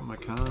 Take out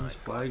McCann's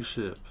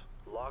flagship.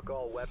 Lock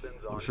all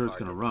weapons on I'm sure it's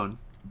gonna target. run.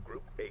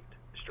 Group 8.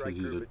 Strike 'Cause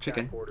he's group a attack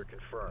chicken. order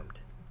confirmed.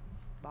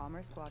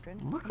 Bomber Squadron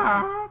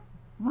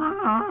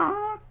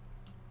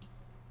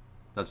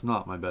That's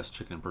not my best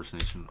chicken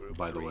impersonation, Group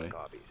by the 3 way.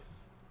 copies.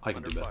 I can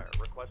Under do better.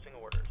 fire. Requesting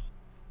orders.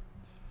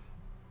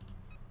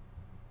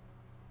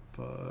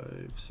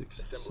 5, 6,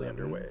 Assembly 7.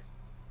 underway.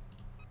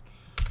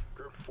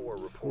 Group 4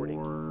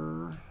 reporting.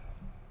 4.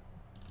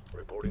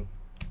 Reporting.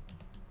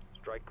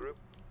 Strike group.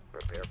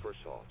 Prepare for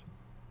assault.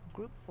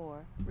 Group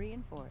 4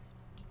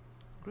 reinforced.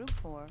 Group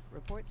 4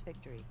 reports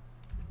victory.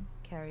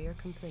 Carrier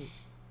complete.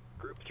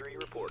 Group 3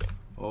 reporting.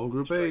 Oh,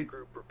 Group Strike 8.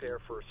 group prepare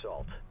for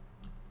assault.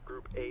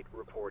 Group 8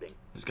 reporting.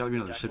 There's gotta be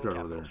another Attacking shipyard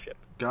over capital there. ship.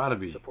 Gotta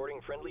be.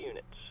 Supporting friendly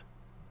units.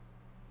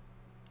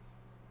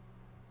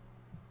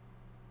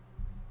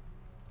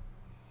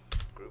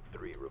 Group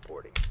 3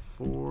 reporting.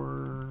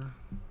 4.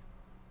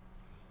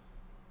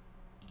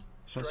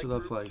 Pass Strike to that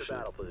group to flagship.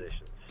 battle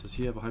positions. Does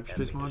he have a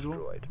hyperspace Enemy module?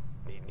 destroyed.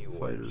 Need new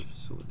Fighter orders.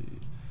 facility.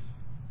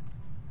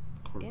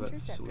 Corvette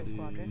Interceptor facility.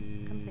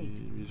 squadron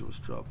complete. Resource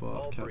drop All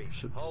off. Capture brief,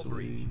 ship all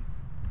facility.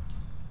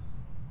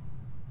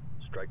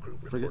 Strike group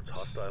Frigate. reports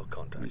hostile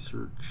contact.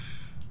 Research.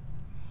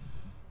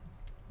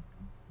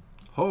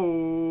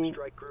 Ho!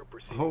 Strike group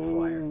receiving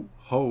fire. Ho!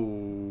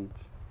 Ho!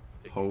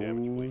 Taking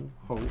damage,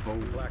 Ho! please. Ho! Ho!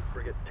 Black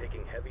frigate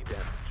taking heavy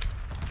damage.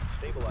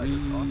 Stabilizers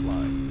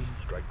offline.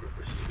 Strike group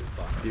receiving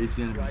fire. Engage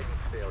the enemy. Guidance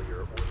failure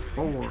or losing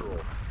 4. control.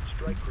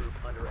 Strike group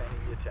under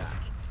enemy attack.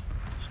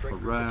 Strike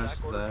group Harass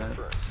attack order that.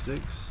 confirmed.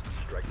 6.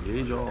 Strike group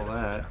Engage under all enemy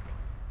that. attack.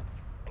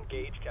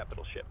 Engage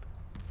capital ship.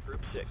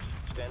 Group 6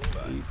 standing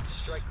by. 8.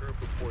 Strike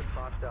group reports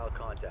hostile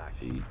contact.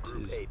 8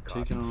 Group is 8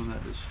 taking on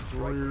that Strike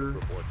destroyer. group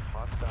reports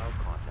hostile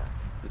contact.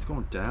 It's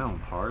going down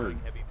hard. Throwing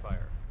heavy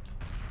fire.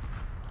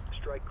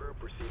 Strike group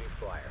receiving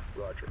fire.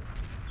 Roger.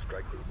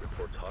 Strike group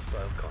reports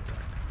hostile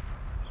contact.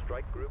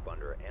 Strike group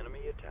under enemy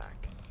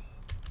attack.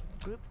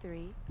 Group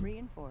 3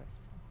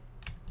 reinforced.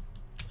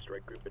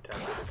 Strike group attack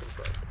order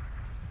confirmed.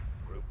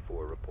 Group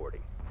 4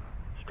 reporting.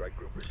 Strike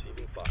group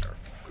receiving fire.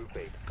 Group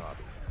 8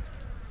 copy.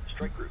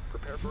 Strike group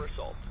prepare for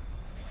assault.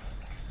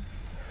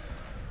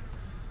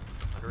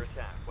 Under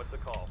attack. What's the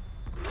call?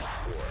 Group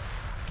 4.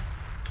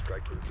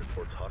 Strike group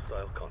reports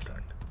hostile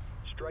contact.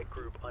 Strike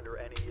group under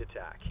enemy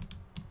attack.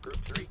 Group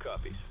 3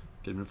 copies.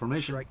 Get him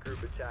information. Strike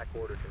group attack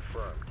order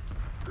confirmed.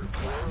 Group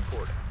 4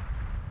 reporting.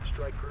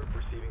 Strike group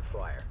receiving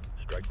fire.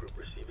 Strike group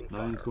receiving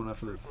fire. 9 is going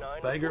after the Group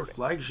 9 Bagger reporting.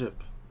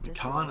 flagship.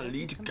 Khan Destroyer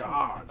Elite complete.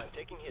 Guard. I'm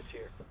taking hits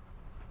here.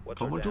 What's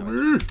Come our on to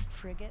damage? me.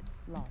 Frigate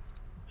lost.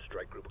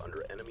 Strike group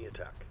under enemy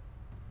attack.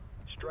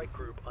 Strike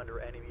group under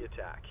enemy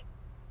attack.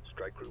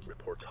 Strike group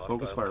reports hostile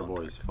Focus fire, contact.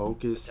 boys.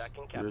 Focus Attacking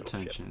your capital ship.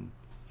 attention.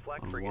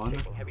 Flak On frigate 1.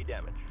 taking heavy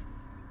damage.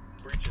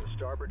 Breach in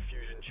starboard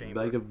fusion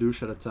chamber. Bag of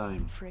douche at a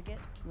time. Frigate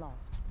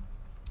lost.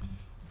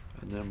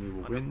 And then we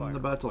will Under win fire. the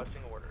battle.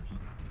 Requesting orders.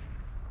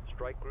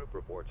 Strike group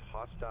reports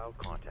hostile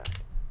contact.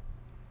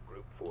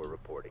 Group 4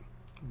 reporting.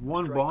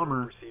 One Strike bomber.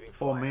 group receiving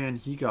Oh fire. man,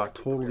 he got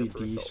Strike group totally prepare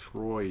for assault.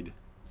 destroyed.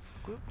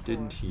 Group 4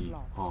 Didn't he?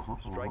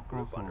 lost. Strike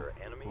group under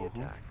enemy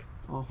attack.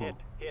 Hit.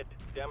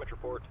 Damage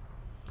report.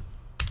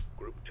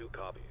 Group 2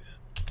 copies.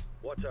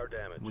 What's our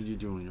damage? What are you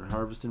doing? You're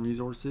harvesting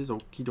resources?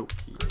 Okie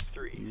dokie. Group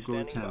 3 You go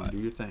to standing town. by. Do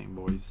your thing,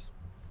 boys.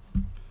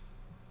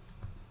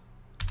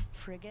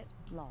 Frigate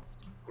lost.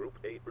 Group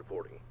 8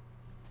 reporting.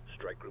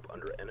 Strike group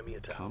under enemy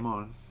attack. Come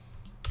on.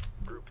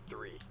 Group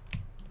 3.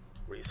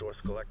 Resource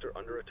collector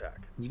under attack.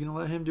 You gonna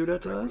let him do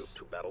that to Strike us?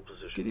 group to battle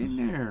position. Get in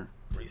there.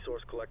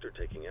 Resource collector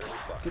taking enemy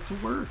fire. Get to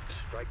work.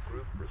 Strike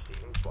group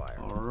receiving fire.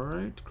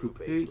 Alright. Group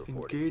Group 8, 8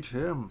 reporting. engage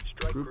him.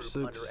 Strike Group group 6,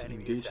 under enemy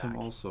engage him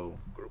attack. also.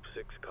 Group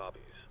 6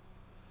 copies.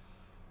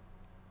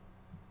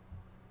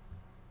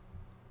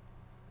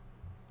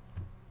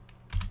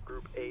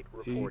 Group 8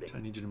 reporting. 8,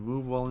 I need you to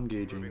move while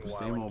engaging. Moving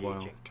Stay while mobile.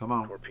 engaging. Come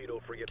on. Torpedo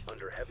frigate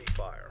under heavy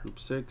fire. Group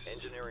 6.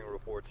 Engineering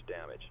reports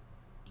damage.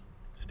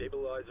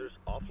 Stabilizers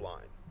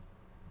offline.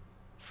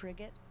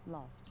 Frigate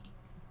lost.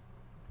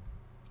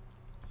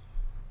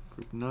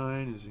 Group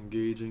 9 is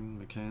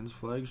engaging McCann's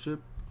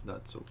flagship.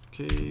 That's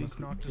okay. You must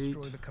not Group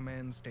destroy 8. the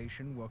command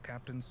station while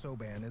Captain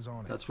Soban is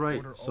on it. That's right,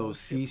 Order so all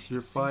cease ships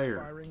your to cease fire.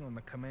 firing on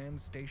the command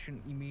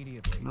station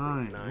immediately.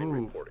 9, 9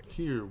 move reporting.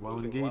 here while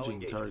Moving while engaging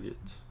engaging. target.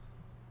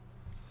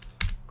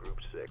 Group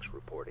 6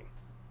 reporting.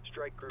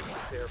 Strike group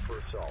prepare for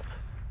assault.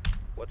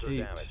 What's our 8.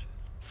 damage?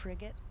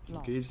 Frigate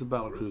lost. Engage the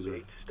battle Group cruiser.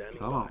 8 standing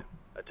Come by. on.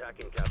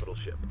 Attacking capital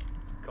ship.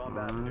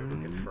 Combat maneuver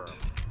Alright. confirmed.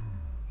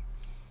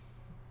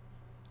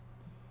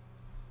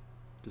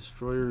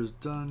 Destroyer is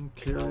done.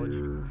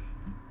 Acknowledged.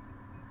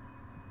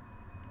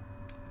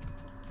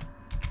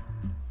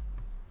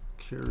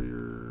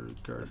 Carrier,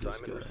 guard this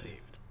Assignment guy.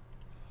 received.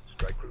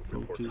 Strike group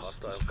reports Focus,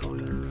 hostile destroyer.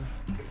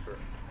 contact.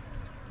 Confirmed.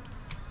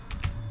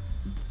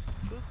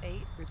 Group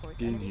 8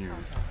 reports In enemy here.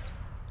 contact.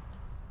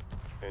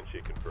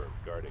 Handshake confirmed.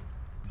 Guarding.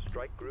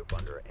 Strike group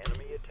under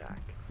enemy attack.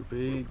 Group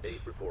 8. Group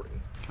 8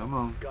 reporting. Come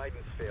on.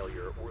 Guidance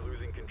failure. We're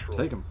losing control.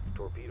 Take him.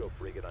 Torpedo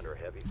frigate under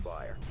heavy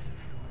fire.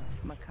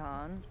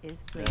 Macan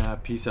is free. Yeah,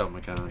 peace out,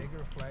 The McCann.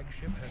 Vega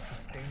flagship has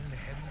sustained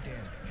heavy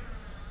damage.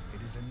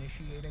 It is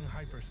initiating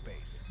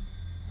hyperspace.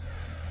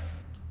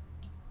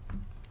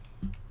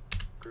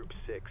 Group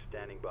 6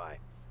 standing by.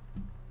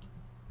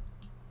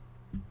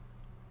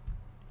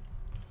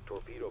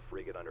 Torpedo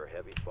frigate under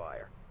heavy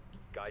fire.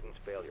 Guidance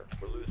failure.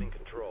 We're losing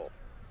control.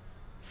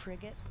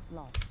 Frigate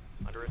lost.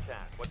 Under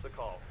attack. What's the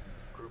call?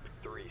 Group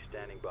 3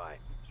 standing by.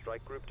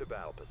 Strike group to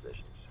battle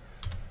positions.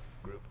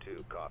 Group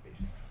 2 copies.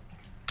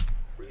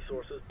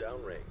 Resources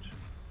downrange.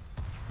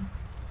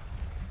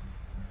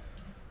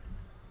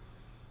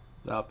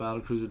 That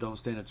battle cruiser don't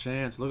stand a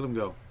chance. Look at him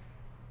go.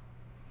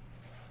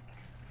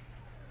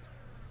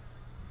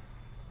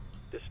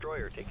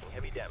 Destroyer taking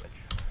heavy damage.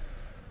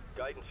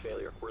 Guidance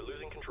failure. We're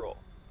losing control.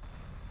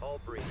 All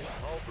breach.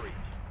 All breach.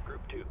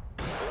 Group 2.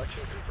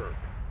 Selection confirmed.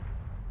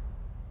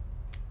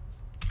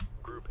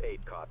 Group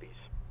 8 copies.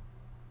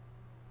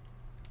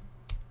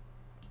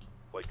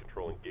 Flight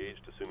control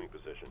engaged. Assuming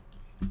position.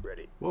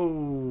 Ready. Whoa,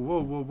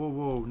 whoa, whoa, whoa,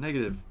 whoa.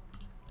 Negative.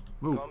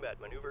 Move. Combat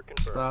maneuver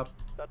confirmed. Stop.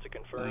 That's a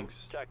confirmed.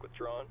 Thanks. Attack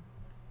withdrawn.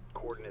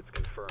 Coordinates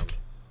confirmed.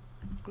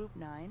 Group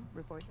 9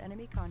 reports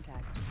enemy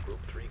contact. Group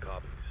 3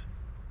 copies.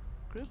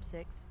 Group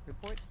 6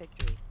 reports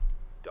victory.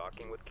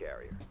 Docking with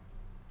carrier.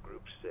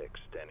 Group 6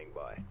 standing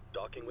by.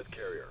 Docking with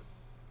carrier.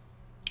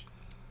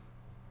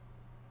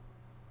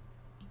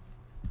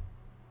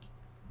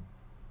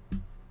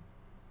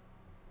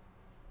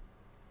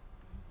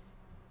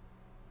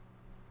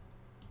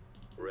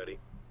 Ready.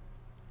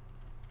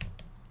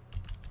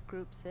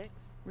 Group 6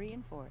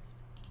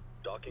 reinforced.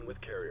 Docking with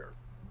carrier.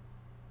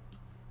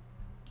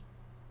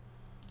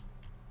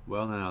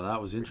 Well, now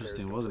that was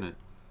interesting, wasn't it?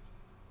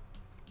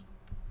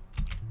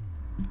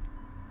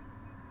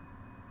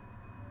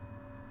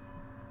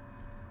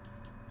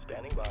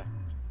 Standing by.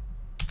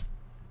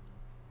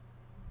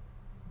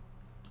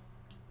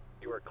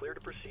 You are clear to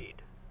proceed.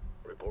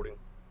 Reporting.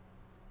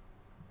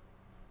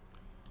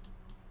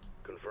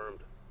 Confirmed.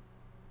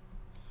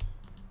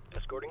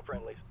 Escorting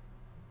friendlies.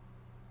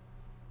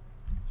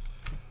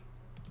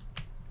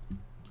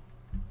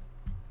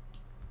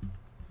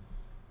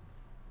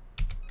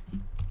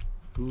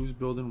 Who's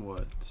building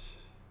what?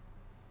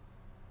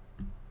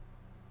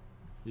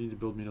 You need to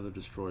build me another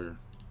destroyer.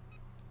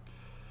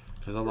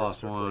 Because I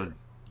lost one.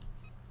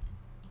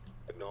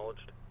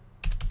 Acknowledged.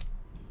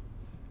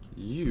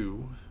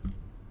 You.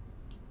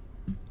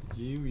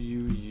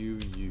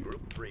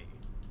 Group 3.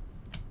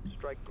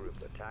 Strike group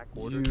attack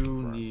order. You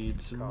confirmed.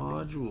 need some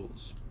Copy.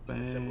 modules.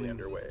 Assembly Bang,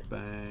 underway.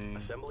 bang,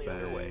 Assembly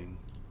underway. bang.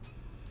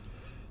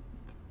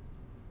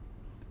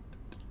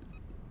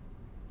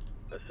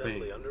 Assembly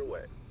Bang.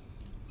 underway.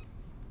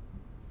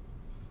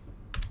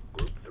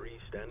 Group 3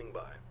 standing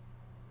by.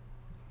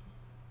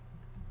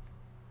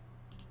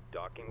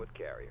 Docking with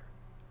carrier.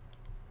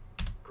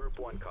 Group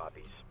 1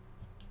 copies.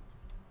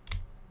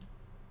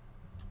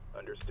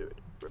 Understood.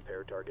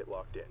 Repair target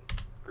locked in.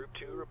 Group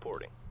 2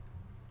 reporting.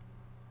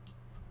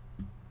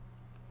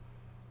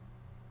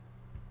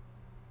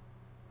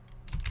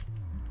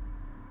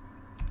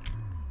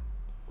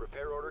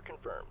 Repair order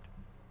confirmed.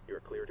 You're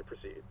clear to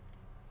proceed.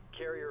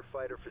 Carrier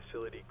fighter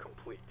facility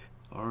complete.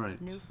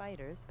 Alright. New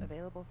fighters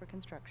available for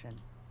construction.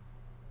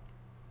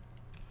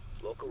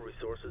 Local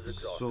resources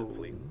exhausted. So-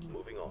 Fleet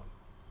moving on.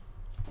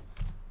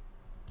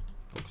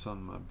 Focus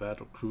on my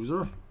battle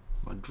cruiser.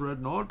 My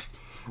dreadnought.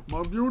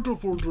 My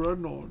beautiful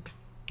dreadnought.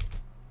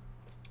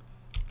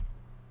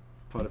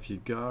 Part of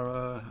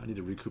Higara. I need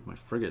to recoup my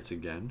frigates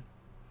again.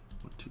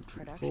 1, 2,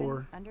 3, Production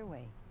 4.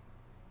 underway.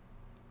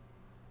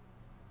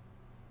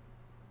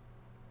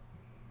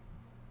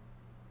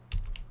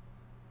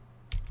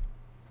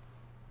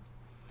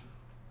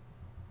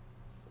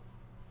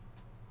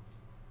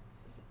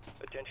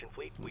 Attention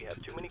fleet, we have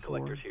 2, too many 3, 4.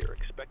 collectors here.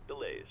 Expect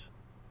delays.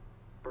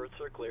 Berths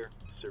are clear.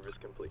 Service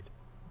complete.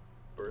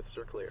 Berths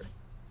are clear.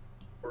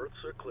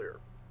 Berths are clear.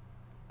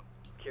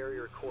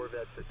 Carrier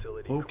Corvette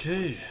facility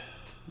Okay.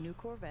 New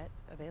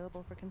corvettes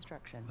available for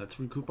construction. Let's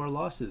recoup our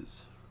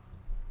losses.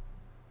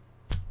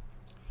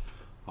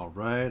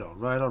 Alright,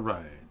 alright,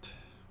 alright.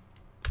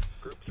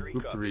 Group 3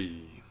 Group copy.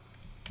 3.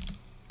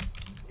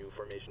 New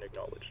formation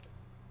acknowledged.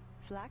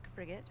 Flak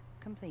frigate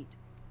complete.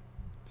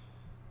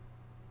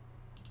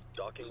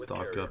 Docking with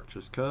Stock carrier. up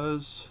just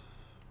cuz.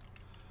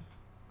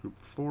 Group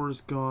 4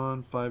 is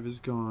gone. 5 is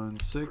gone.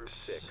 Group 6.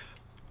 6.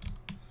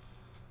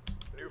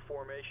 New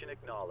formation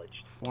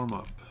acknowledged. Form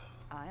up.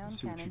 Ion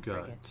See what you cannon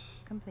got. frigate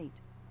complete.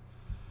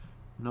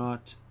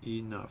 Not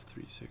enough.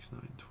 3, 6,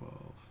 9,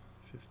 12,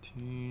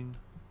 15.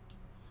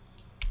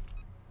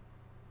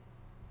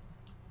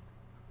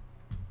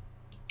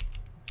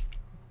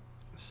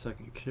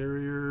 Second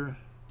carrier.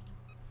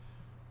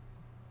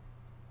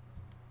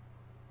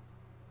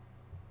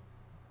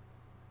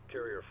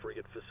 Carrier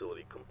frigate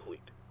facility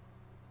complete.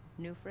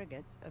 New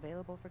frigates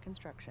available for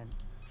construction.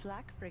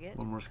 Flak frigate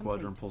One more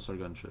squadron complete. pulsar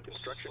gunships.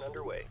 Construction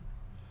underway.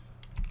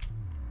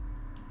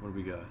 What do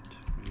we got?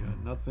 We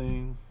got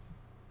nothing.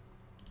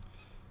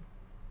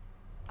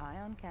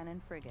 Ion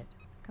cannon frigate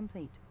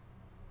complete.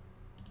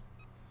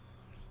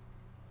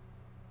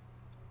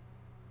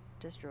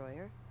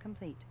 Destroyer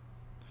complete.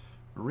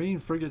 Marine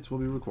frigates will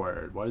be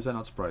required. Why does that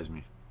not surprise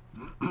me?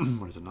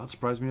 Why does it not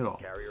surprise me at all?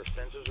 Carrier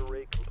sensors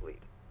array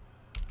complete.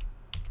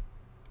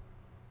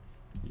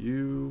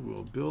 You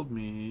will build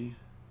me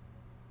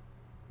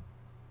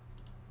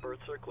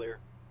Berths are clear.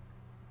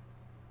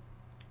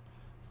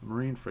 a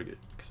marine frigate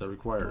because I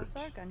require it.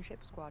 Pulsar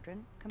gunship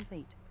squadron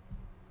complete.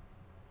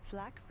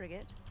 Flak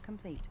frigate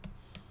complete.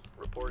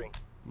 Reporting.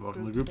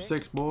 Welcome to Group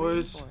 6,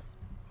 boys.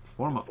 reinforced.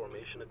 Form up.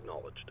 Formation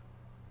acknowledged.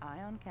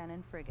 Ion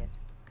cannon frigate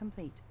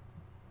complete.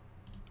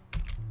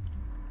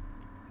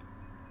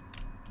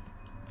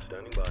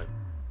 Standing by.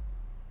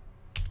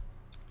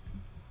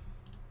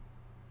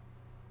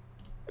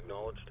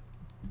 Acknowledged.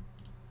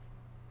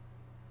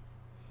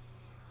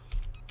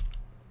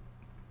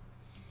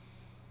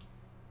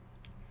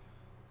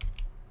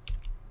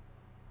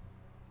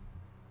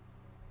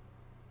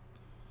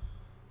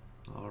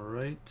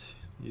 Alright.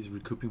 He's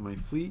recouping my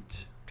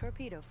fleet.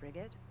 Torpedo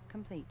frigate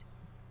complete.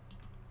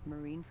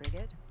 Marine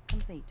frigate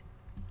complete.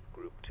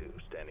 Group 2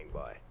 standing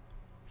by.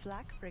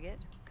 Flak frigate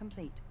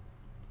complete.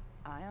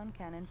 Ion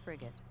cannon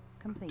frigate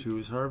complete. 2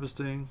 is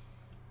harvesting.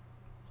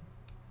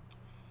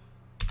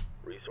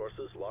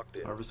 Resources locked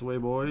in. Harvest away,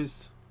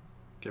 boys.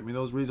 Give me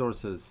those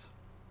resources.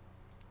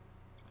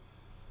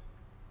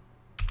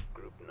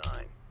 Group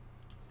 9.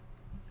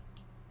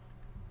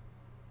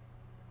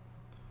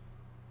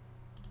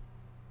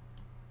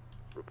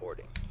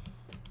 Reporting.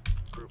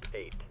 Group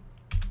 8.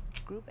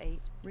 Group 8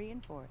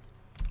 reinforced.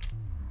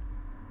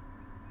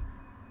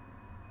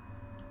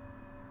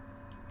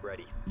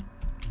 Ready.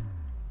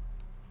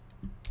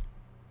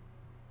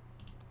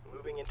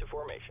 Moving into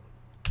formation.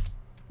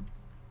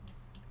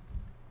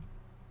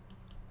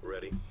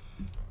 Ready.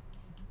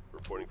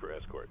 Reporting for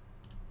escort.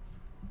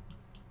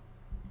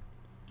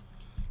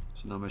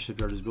 So now my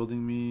shipyard is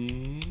building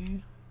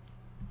me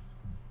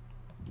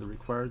the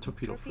required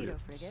torpedo Torpedo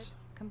frigates. frigate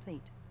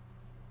complete.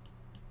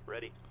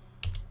 Ready.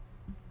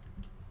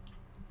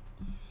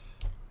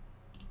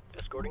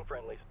 Escorting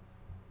friendlies.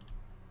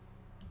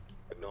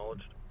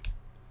 Acknowledged.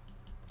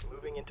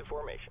 Moving into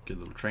formation. Get a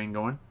little train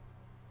going.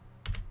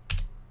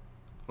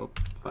 Oh,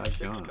 5's Six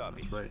gone.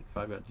 copies. That's right.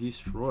 5 got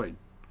destroyed.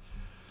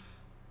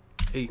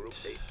 8. Group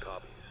 8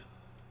 copies.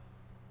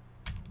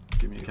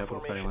 Give me a New capital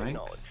formation phalanx.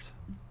 acknowledged.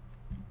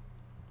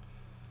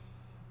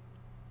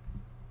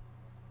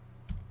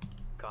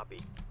 Copy.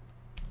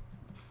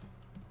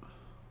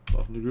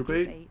 Welcome to Group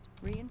 8. 8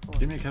 reinforced.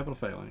 Give me a capital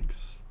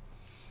phalanx.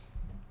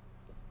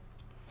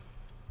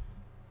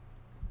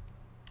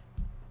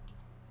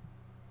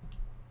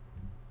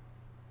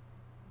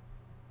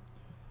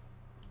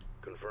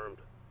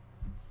 Confirmed.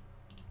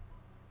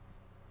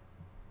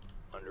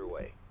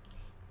 Underway.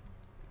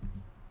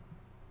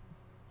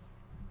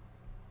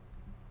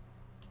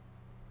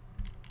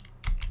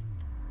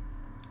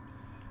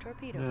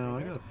 Torpedo Now, I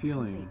frigate got a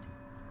feeling complete.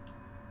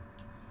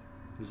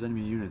 there's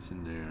enemy units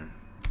in there.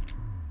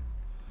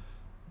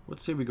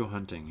 Let's say we go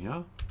hunting,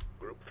 yeah?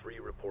 Group 3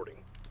 reporting.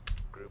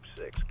 Group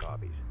 6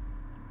 copies.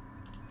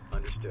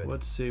 Understood.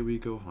 Let's say we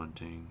go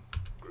hunting.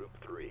 Group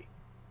 3.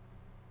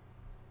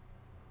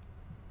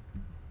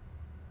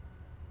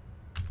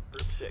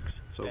 Group 6.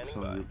 Focus Standing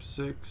on by. Group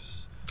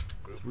 6.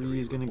 Group 3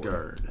 is gonna reporting.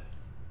 guard.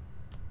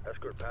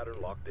 Escort pattern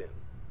locked in.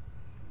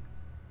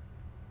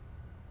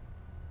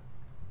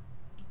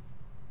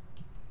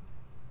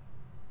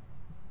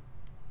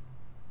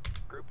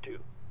 Group 2.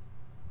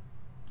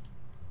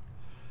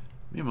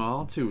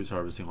 Meanwhile, 2 is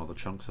harvesting all the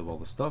chunks of all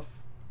the stuff.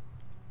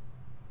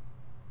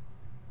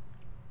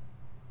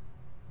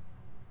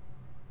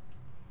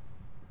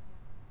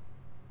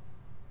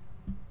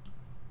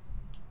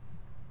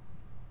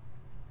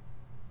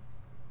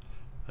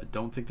 I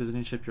don't think there's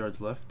any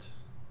shipyards left.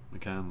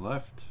 McCann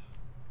left.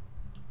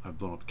 I've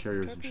blown up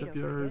carriers and Torpedo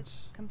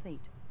shipyards. frigate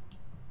complete.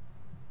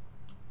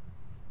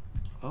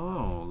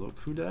 Oh, look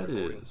who that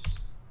Reporting. is.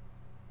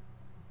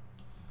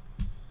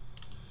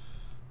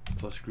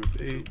 Plus Group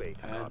 8, Group 8,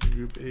 add copy. to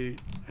Group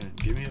 8, and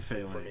give me a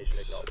Information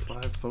phalanx.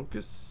 acknowledged. 5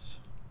 focus.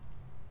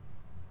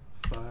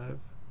 5.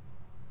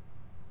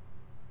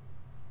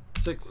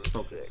 6 Group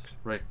focus. 6.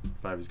 Right,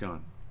 5 is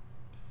gone.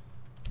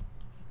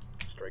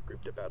 Strike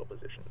group to battle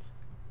positions.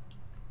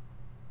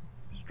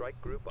 Strike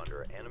group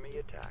under enemy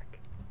attack.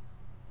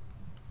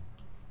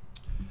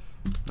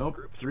 Nope,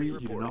 Group 3, you do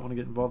reporting. not want to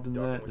get involved in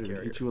Docking that. with They're going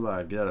to carrier. eat you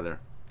alive. Get out of there.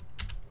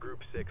 Group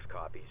 6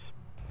 copies.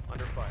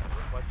 Under fire.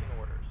 Requesting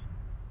orders.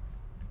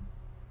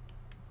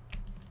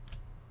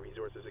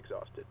 Resources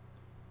exhausted.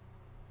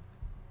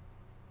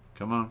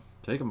 Come on.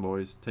 Take them,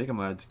 boys. Take them,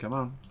 lads. Come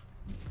on.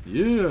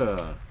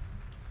 Yeah!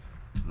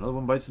 Another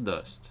one bites the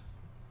dust.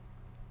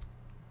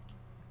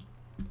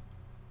 Come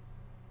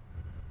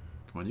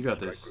on, you got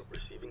Strike this. group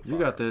receiving You fire.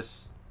 got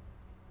this.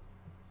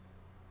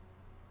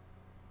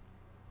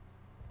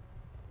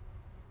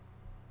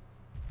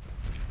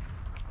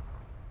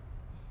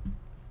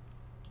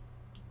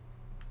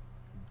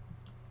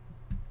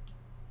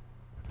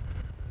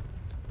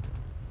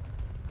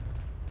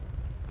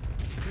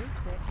 Group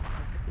 6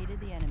 has defeated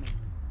the enemy.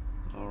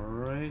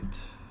 Alright.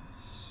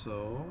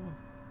 So,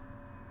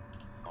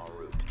 En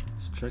route.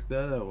 let's check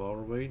that out while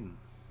we're waiting.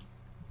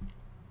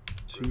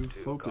 2 Group 2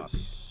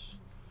 focus.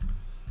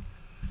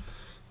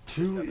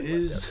 2 Nothing left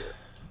is out here.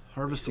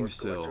 harvesting Resource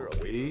still. collector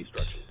awaiting 8.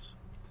 instructions.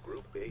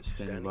 Group 8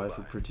 Standing by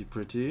for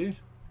pretty.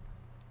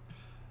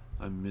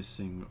 I'm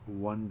missing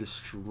 1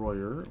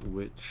 destroyer,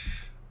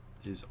 which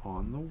is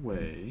on the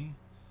way.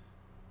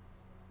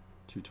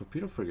 2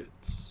 torpedo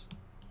frigates.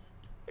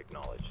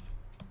 Acknowledged.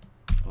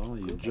 Well,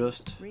 you Group 8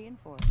 just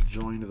reinforced.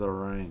 joined the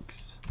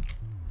ranks.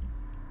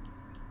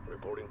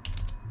 Reporting.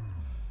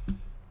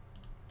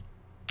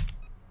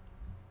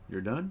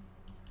 You're done?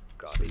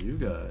 So Copy. you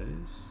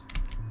guys...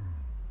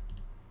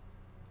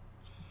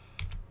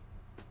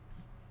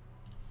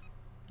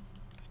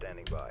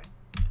 Standing by.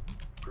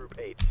 Group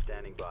 8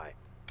 standing by.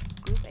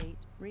 Group 8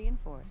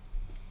 reinforced.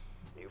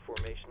 New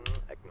formation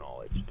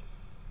acknowledged.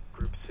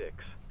 Group 6.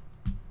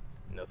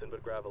 Nothing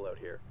but gravel out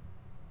here.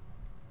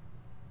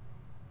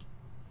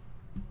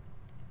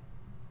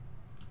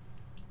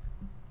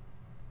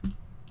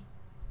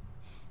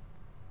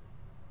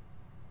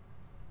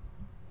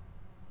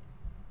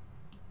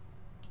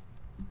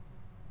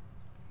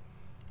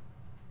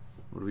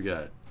 What do we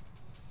got?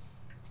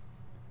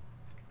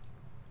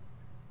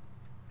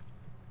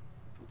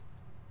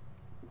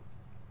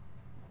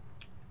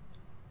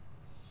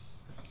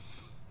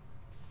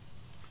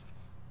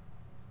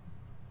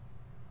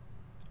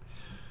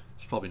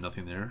 probably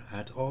nothing there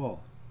at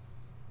all.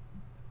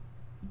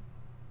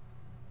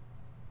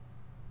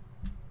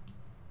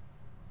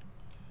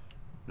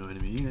 No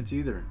enemy units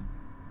either.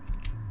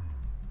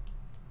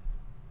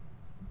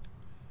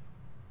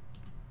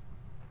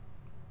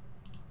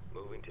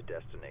 Moving to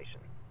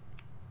destination.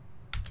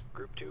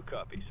 Group 2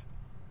 copies.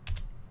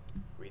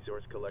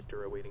 Resource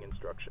collector awaiting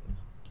instructions.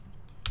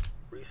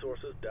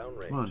 Resources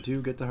downrange. Come on,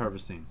 2, get to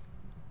harvesting.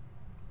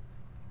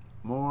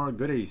 More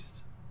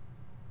goodies.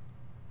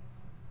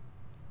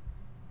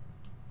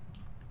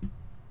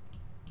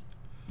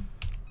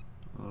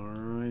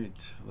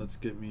 Alright, let's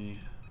get me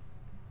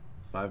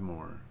 5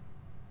 more.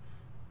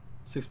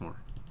 6 more.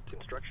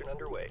 Construction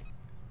underway.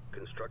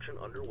 Construction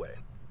underway.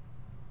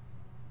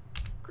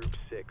 Group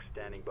 6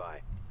 standing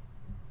by.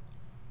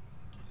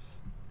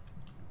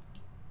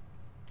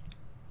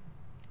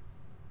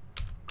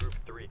 Group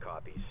 3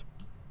 copies.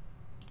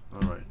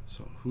 Alright,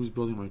 so who's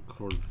building my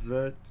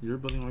Corvette? You're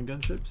building my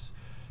gunships?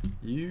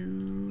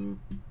 You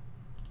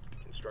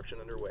Construction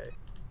underway.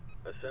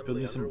 Assembly build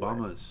me some underway.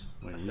 bombers.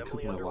 Like, recoup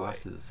Assembly my underway.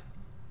 losses.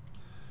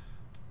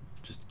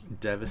 Just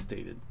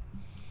devastated.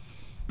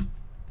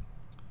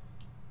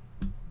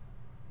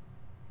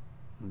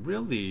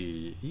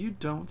 Really? You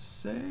don't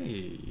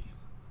say.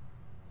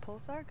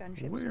 Pulsar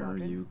gunship Where are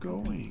squadron you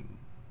complete. going?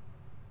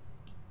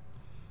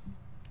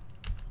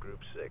 Group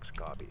 6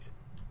 copies.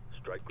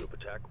 Strike group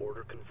attack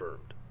order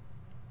confirmed.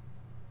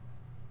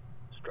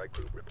 Strike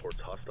group reports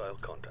hostile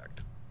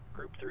contact.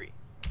 Group 3.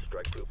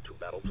 Strike group to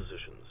battle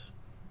positions.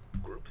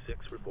 Group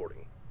 6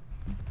 reporting.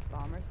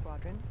 Bomber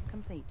squadron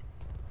complete.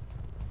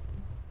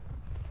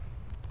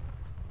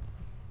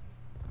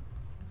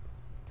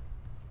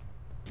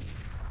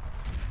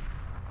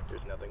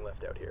 There's nothing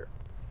left out here.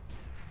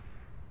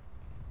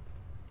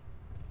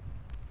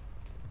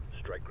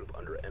 Strike group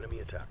under enemy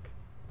attack.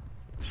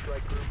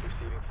 Strike group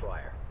receiving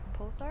fire.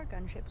 Pulsar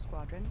gunship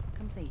squadron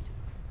complete.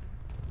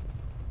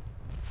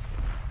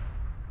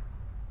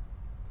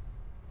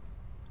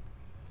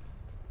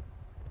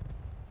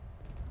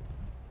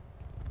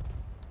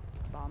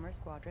 Bomber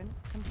squadron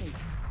complete.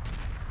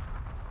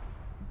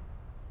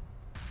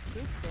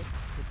 Group 6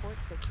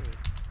 reports victory.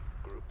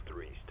 Group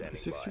 3 standing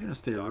 6, by. you're gonna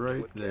stay Docking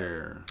right with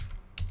there. Gavin.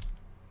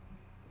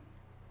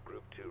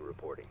 Group 2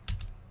 reporting.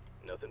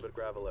 Nothing but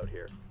gravel out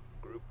here.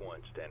 Group 1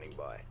 standing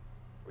by.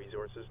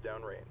 Resources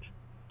downrange.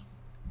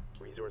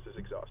 Resources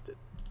exhausted.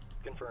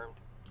 Confirmed.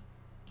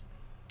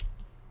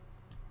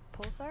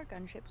 Pulsar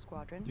gunship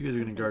squadron You guys are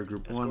gonna guard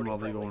complete. group 1 while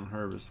they go Escorting and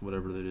harvest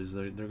whatever that is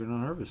they're gonna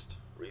harvest.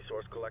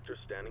 Resource collector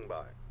standing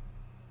by.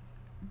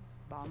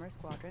 Bomber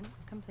squadron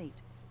complete.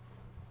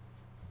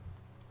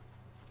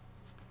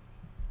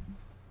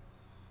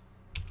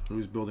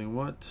 Who's building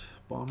what?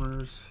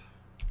 Bombers?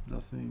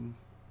 Nothing.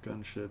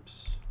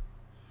 Gunships.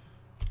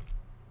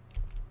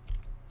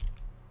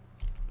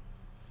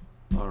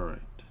 Alright.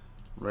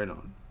 Right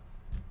on.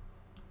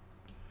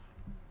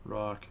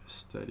 Rock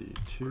steady.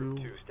 2. Group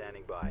 2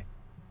 standing by.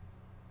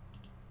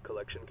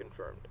 Collection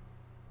confirmed.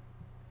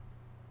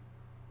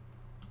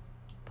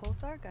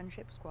 Pulsar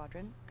gunship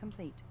squadron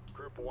complete.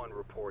 Group 1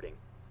 reporting.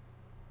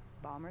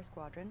 Bomber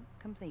squadron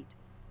complete.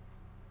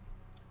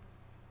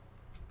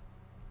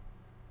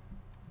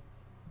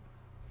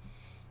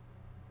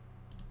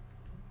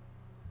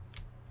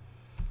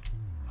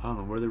 I don't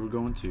know where they were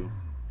going to.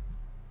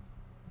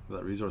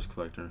 That resource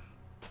collector.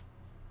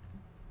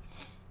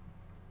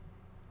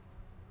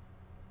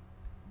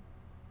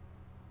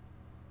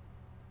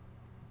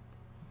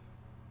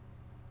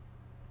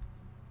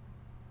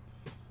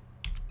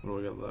 What do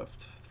I got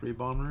left? 3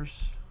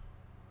 bombers,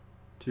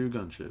 2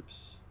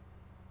 gunships.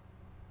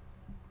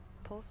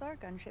 Pulsar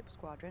gunship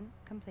squadron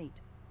complete.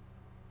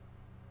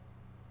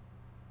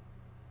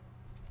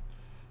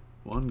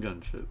 1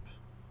 gunship.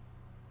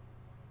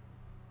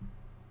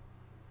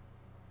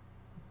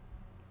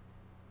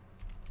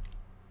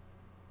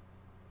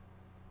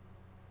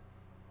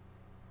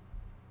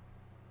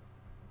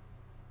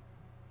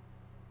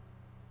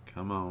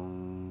 Come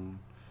on.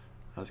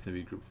 That's gonna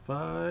be group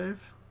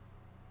 5.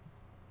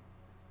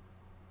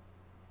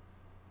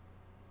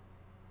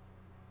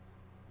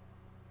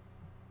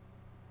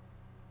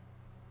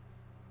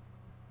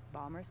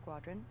 Bomber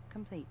squadron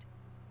complete.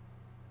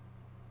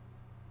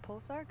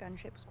 Pulsar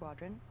gunship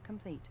squadron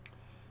complete.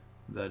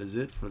 That is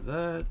it for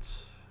that.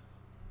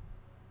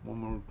 One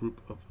more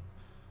group of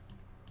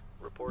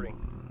Reporting.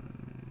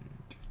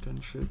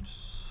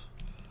 gunships.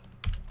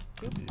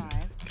 Group Yeah,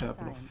 5 Capital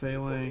assigned. Formation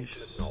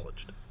phalanx.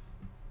 acknowledged.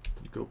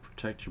 Go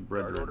protect your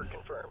Guard order brethren.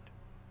 confirmed.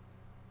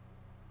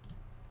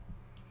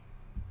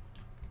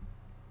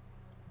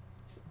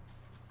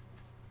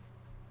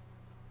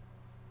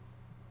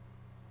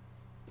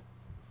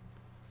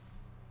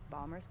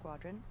 Bomber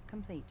squadron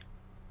complete.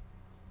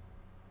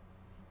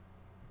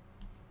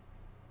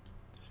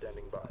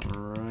 Standing by.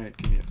 Alright,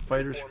 give me a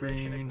fighter Formation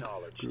screen.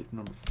 acknowledged. Group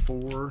number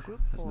 4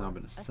 Group has now 4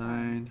 been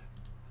assigned. assigned.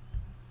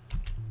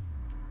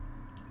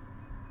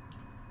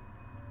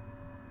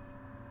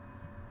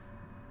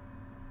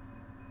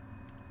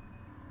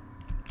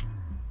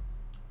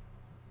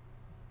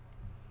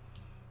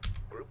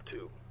 Group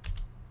 2.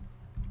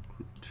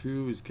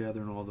 2 is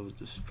gathering all those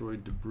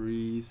destroyed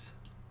debris.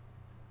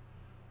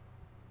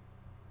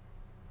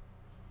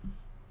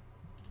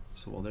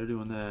 So while they're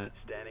doing that,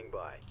 Standing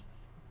by.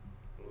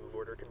 Move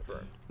order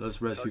confirmed.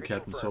 let's rescue Target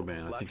Captain confirmed. Sabbah.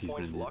 I Last think he's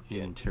point been locked in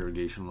in.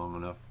 interrogation long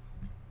enough.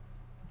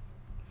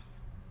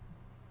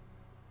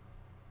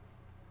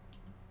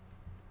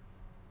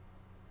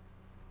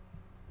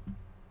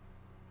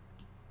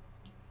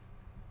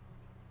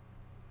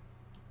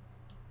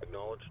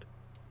 Acknowledged.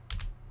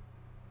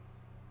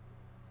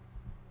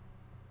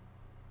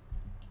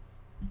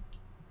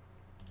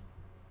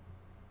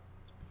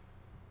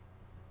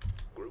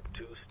 Group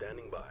 2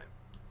 standing by.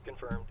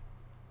 Confirmed.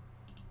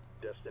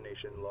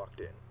 Destination locked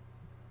in.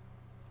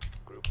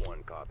 Group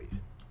 1 copies.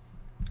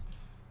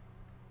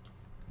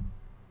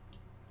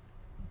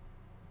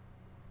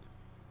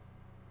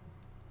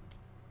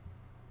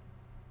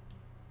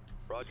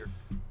 Roger.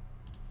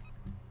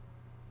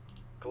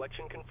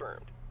 Collection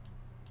confirmed.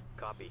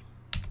 Copy.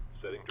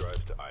 Setting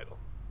drives to idle.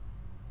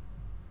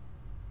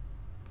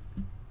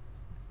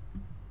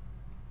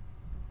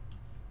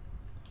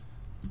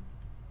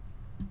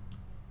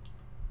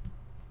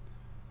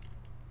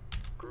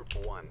 Group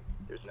 1,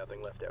 there's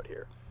nothing left out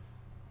here.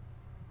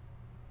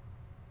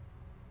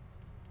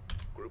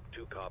 Group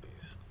 2 copies.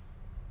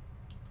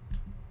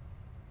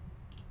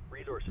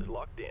 Resources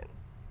locked in.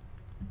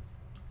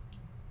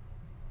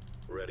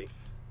 Ready.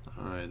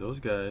 Alright, those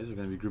guys are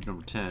going to be group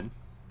number 10.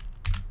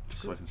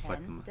 Just so I Group can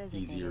select 10 them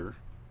designated. easier.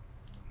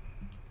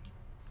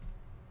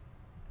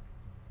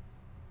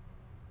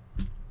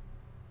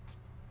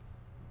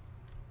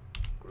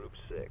 Group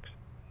 6.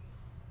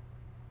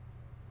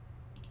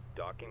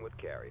 Docking with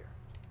carrier.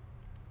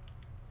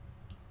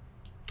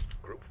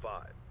 Group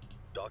 5.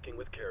 Docking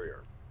with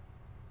carrier.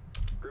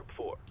 Group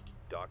 4.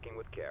 Docking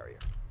with carrier.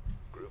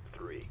 Group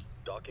 3.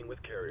 Docking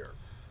with carrier.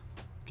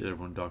 Get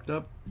everyone docked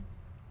up.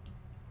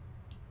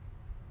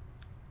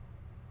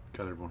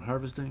 Got everyone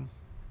harvesting.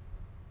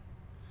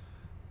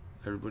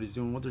 Everybody's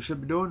doing what they should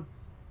be doing.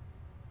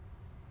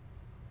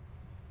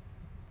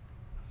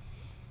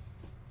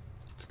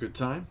 It's a good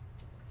time.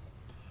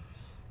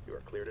 You are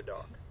clear to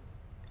dock.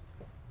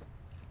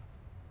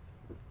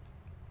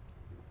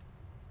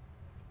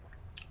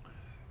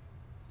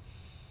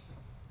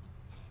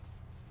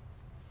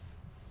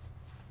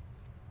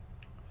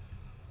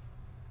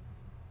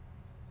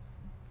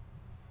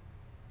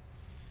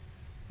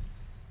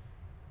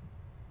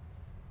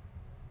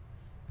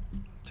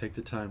 Take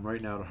the time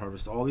right now to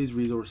harvest all these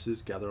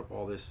resources, gather up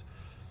all this,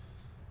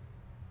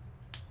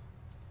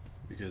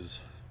 because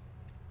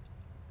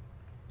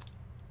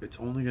it's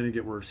only going to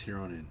get worse here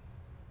on in.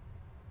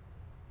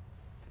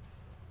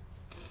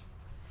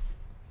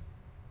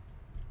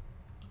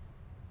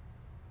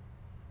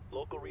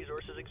 Local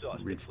resources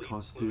exhausted. Reeds Fleet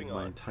constitute moving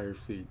my on. entire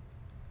fleet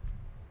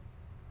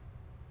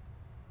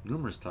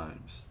numerous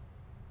times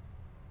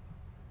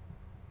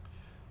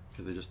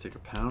because they just take a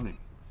pounding.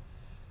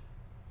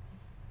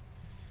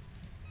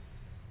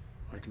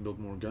 I can build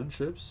more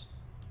gunships.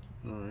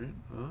 Alright,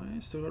 I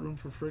still got room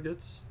for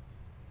frigates.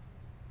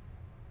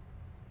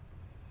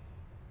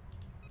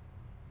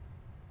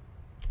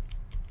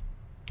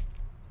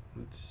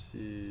 Let's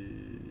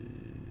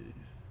see.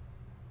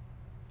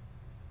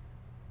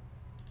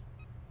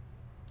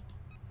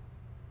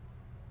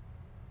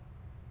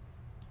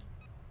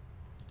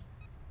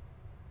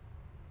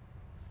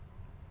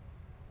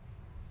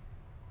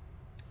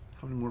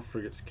 How many more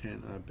frigates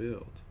can I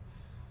build?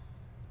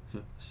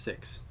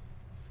 6.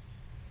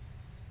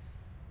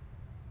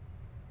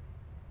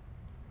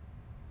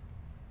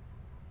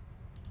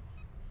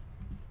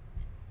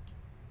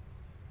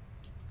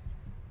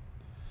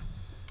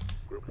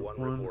 Group Group 1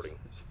 1 reporting.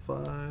 is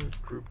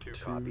 5. Group 2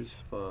 2 copies. is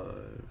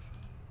 5.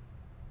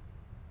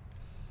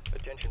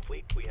 Attention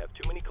fleet, we have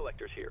too many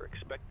collectors here.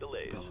 Expect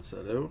delays. Balance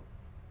that out.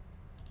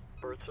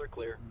 Berths are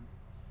clear.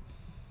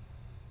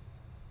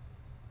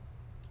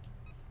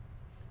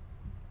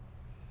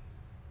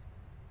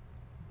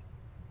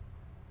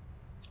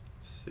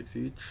 6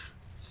 each.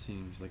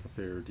 Seems like a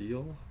fair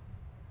deal.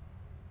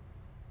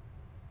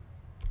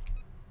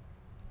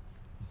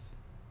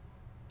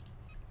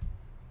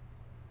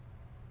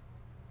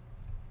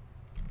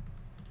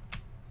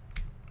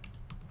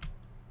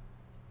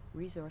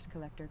 Resource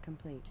collector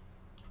complete.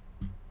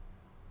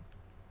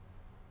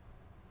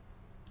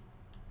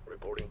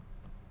 Reporting.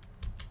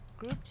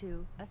 Group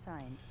 2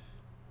 assigned.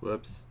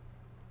 Whoops.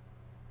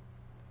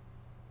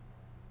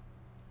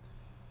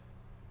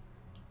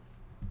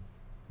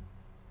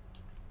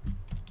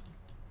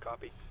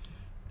 Copy.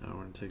 Now we're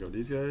going to take out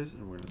these guys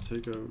and we're going to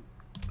take out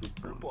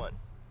group Group 1. 1.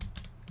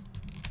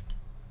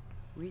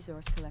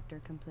 Resource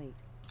collector complete.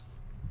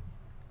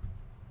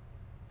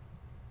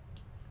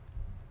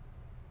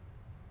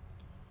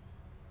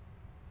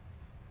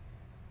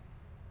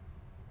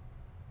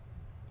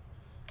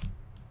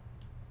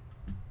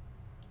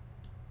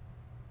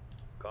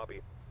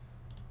 Copy.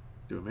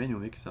 Do it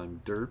manually because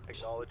I'm derped.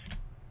 Acknowledged.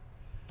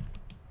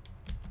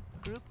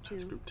 Group 2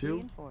 That's group 2.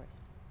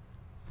 reinforced.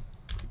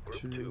 Group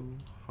 2 2.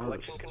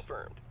 harvest. Collection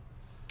confirmed.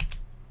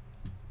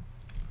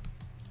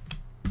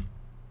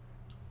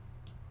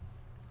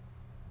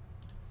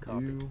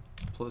 Copy. you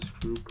plus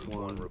group Group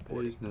one 1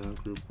 reporting. is now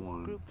group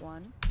 1. Group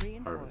 1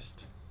 reinforced.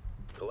 Harvest.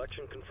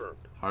 Collection confirmed.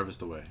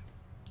 Harvest away.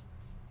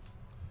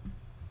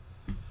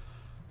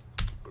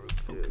 Group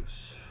 2.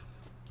 Focus.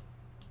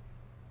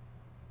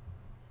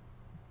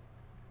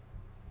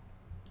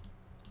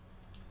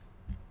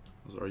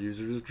 Those our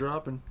users is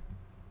dropping.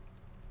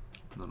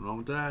 Nothing wrong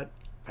with that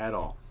at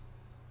all.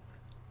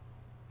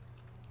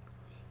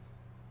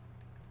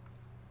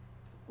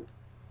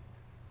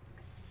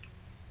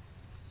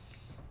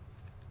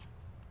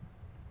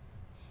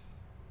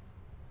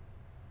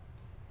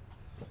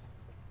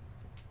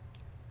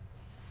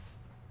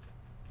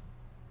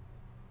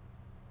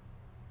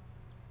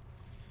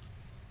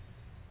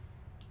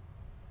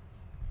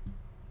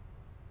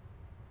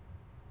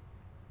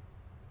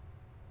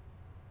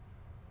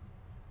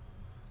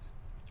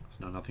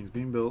 So now nothing's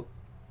being built.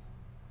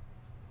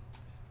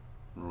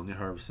 We're only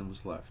harvesting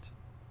what's left.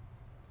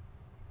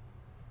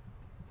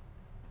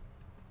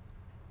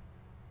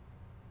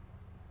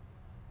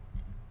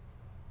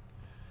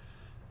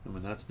 And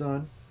when that's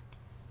done,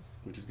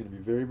 which is going to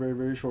be very, very,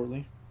 very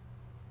shortly,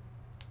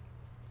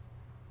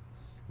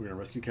 we're going to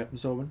rescue Captain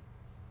Sabbah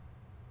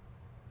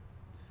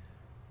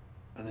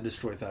and then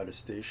destroy Thaddis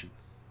Station.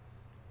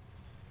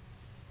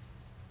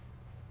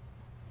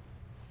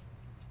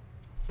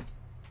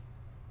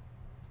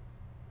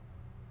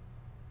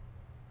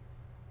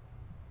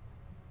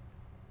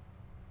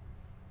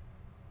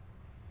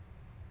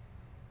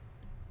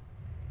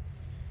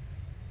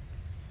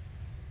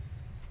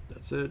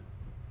 That's it.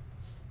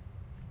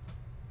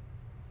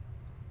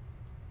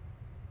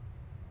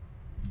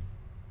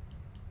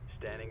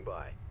 Standing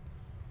by.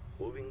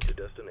 Moving to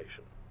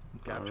destination.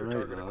 Capture Alright,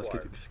 target now let's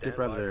acquired. skip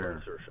Stand out of by for there.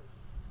 insertion.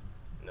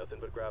 Nothing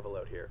but gravel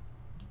out here.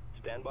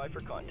 Stand by for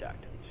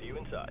contact. See you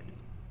inside.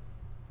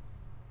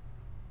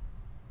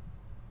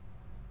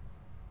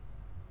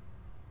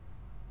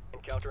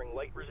 Encountering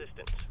light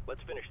resistance.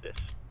 Let's finish this.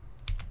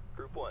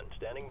 Group 1,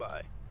 standing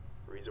by.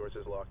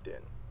 Resources locked in.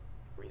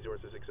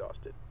 Resources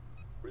exhausted.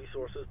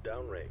 Resources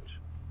downrange.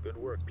 Good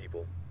work,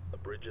 people. The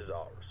bridge is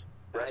ours.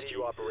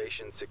 Rescue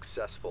operation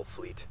successful,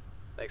 fleet.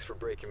 Thanks for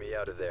breaking me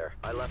out of there.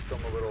 I left them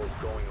a little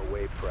going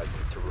away present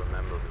to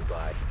remember me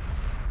by.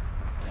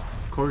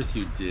 Of course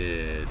you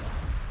did.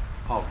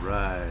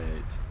 Alright.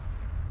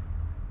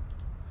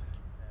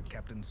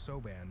 Captain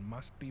Sabbah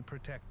must be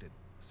protected.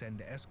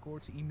 Send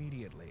escorts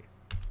immediately.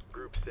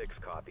 Group 6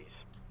 copies.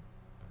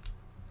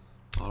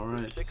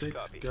 Alright, Six 6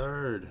 copies.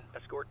 guard.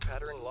 Escort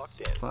pattern locked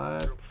in.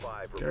 5 Group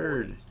 5 guard.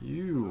 reporting.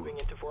 You. Moving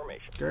into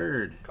formation.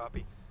 Guard.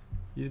 Copy.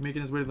 He's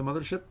making his way to the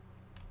mothership.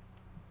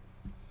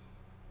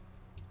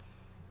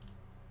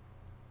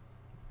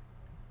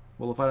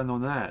 Well, if I'd have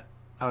known that,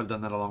 I would have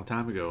done that a long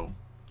time ago.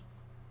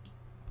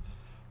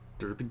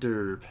 Derpy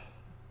derp.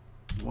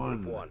 Group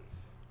 1. 1.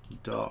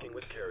 Dock. Docking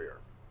with carrier.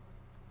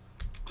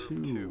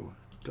 2.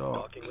 Dock.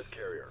 Docking with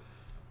carrier.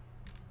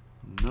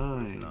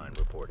 9. 9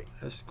 reporting.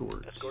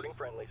 Escort. Escorting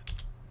friendlies.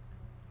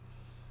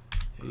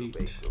 Group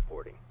 8. 8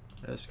 reporting.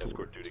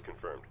 Escort. duty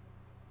confirmed.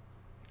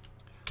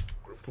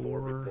 Group 4.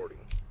 4 reporting.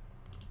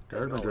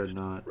 Guard my Acknowledged.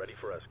 dreadnought. Ready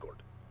for escort.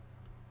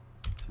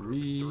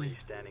 3. 3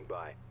 standing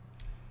by.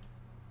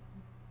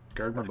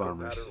 Guard my Escort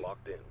bombers. pattern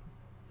locked in.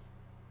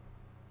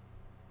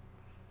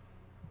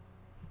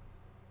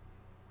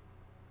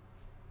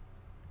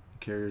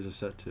 Carriers are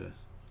set to.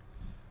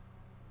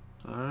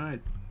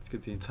 Alright, let's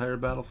get the entire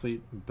battle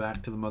fleet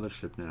back to the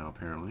mothership now,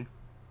 apparently.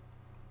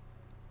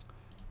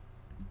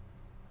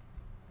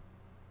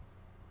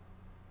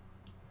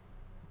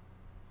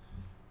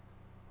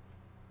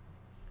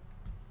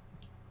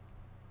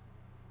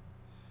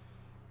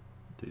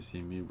 They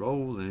see me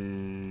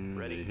rolling.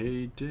 Ready. They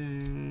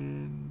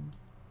hating.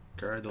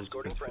 Guard those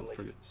Escorting defensive friendly.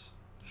 frigates.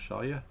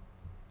 Shall ya?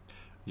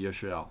 You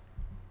shall.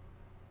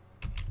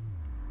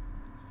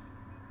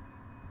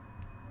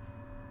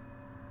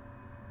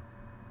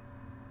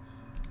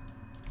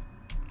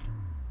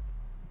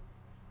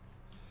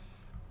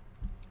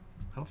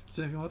 I don't think there's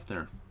anything left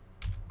there.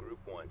 Group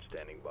 1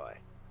 standing by.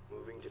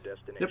 Moving to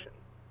destination.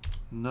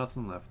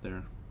 Nothing left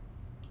there.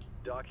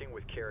 Docking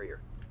with carrier.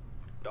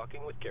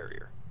 Docking with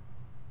carrier.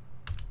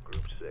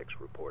 Group 6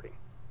 reporting.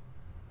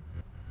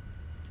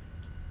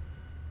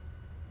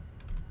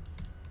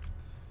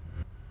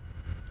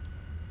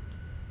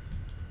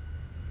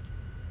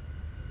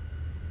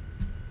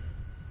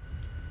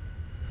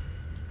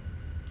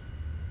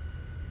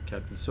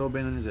 Captain Sabbah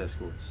and his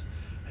escorts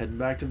heading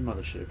back to the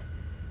mothership.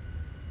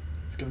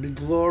 It's gonna be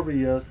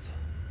glorious.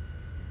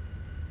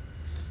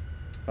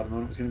 If I'd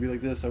known it was gonna be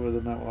like this, I would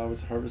have done that while I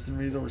was harvesting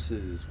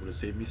resources. Would have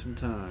saved me some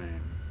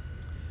time.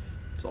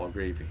 It's all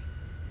gravy.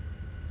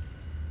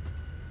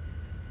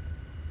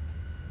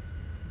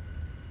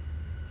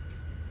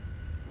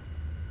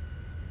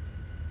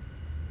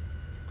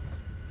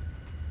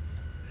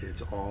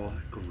 It's all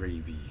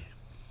gravy.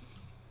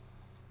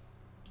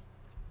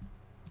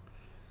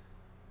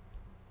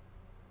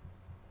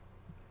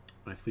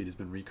 My fleet has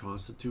been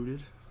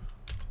reconstituted.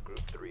 Group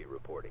 3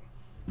 reporting.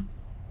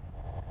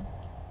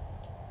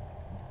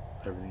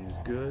 Everything is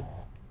good.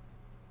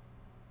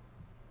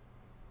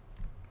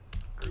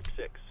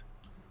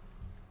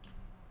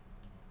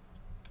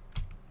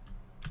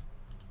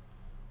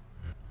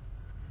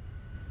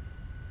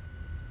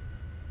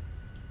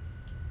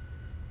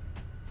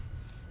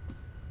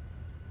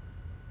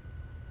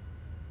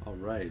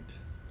 Alright.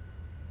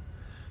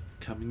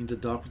 Coming into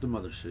dock with the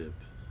mothership.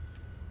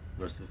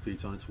 The rest of the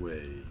fleet's on its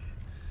way.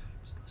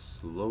 Just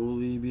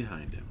slowly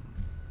behind him.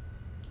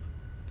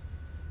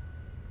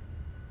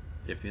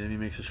 If the enemy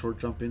makes a short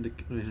jump in to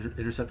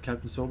intercept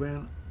Captain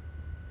Sabbah,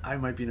 I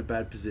might be in a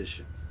bad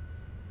position.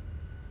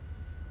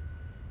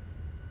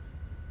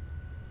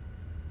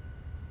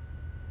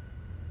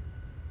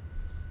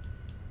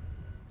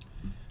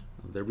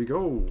 There we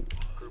go.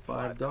 Group 5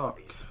 5 dock.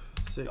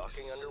 copies. 6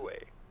 Docking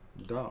underway.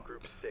 dock.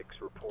 Group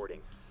 6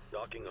 reporting.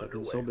 Docking Captain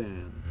underway.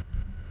 Sabbah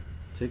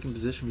taking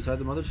position beside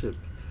the mothership.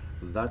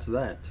 That's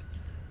that.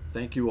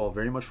 Thank you all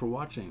very much for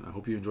watching. I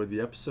hope you enjoyed the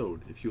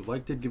episode. If you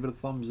liked it, give it a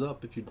thumbs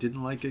up. If you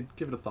didn't like it,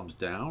 give it a thumbs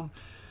down.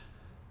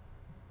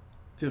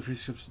 Feel free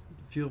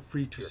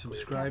to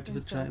subscribe to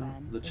the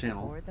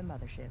channel. Aboard the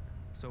mothership.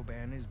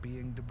 Sabbah is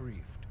being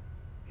debriefed.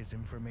 His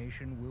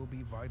information will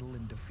be vital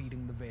in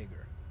defeating the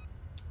Vaegir.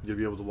 You'll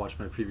be able to watch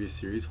my previous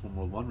series,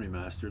 Homeworld 1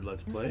 Remastered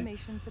Let's Play.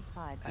 Information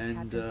supplied by And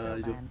Captain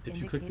Sabbah if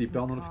you click the indicates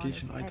bell Makan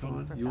notification is heading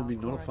icon, for you will be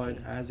Valcora notified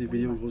Gate. as a We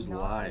video must goes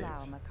not live.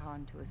 allow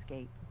Makan to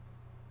escape.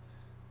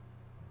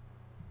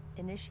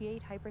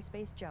 Initiate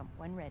hyperspace jump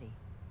when ready.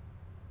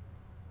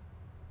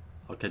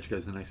 I'll catch you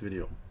guys in the next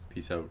video.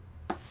 Peace out.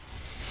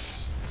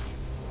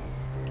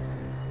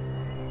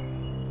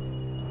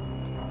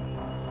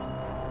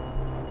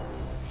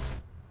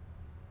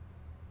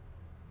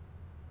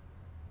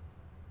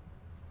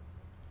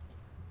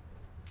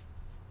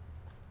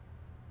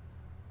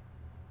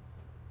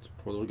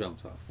 Poor little gun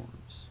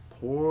platforms.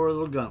 Poor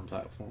little gun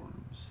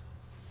platforms.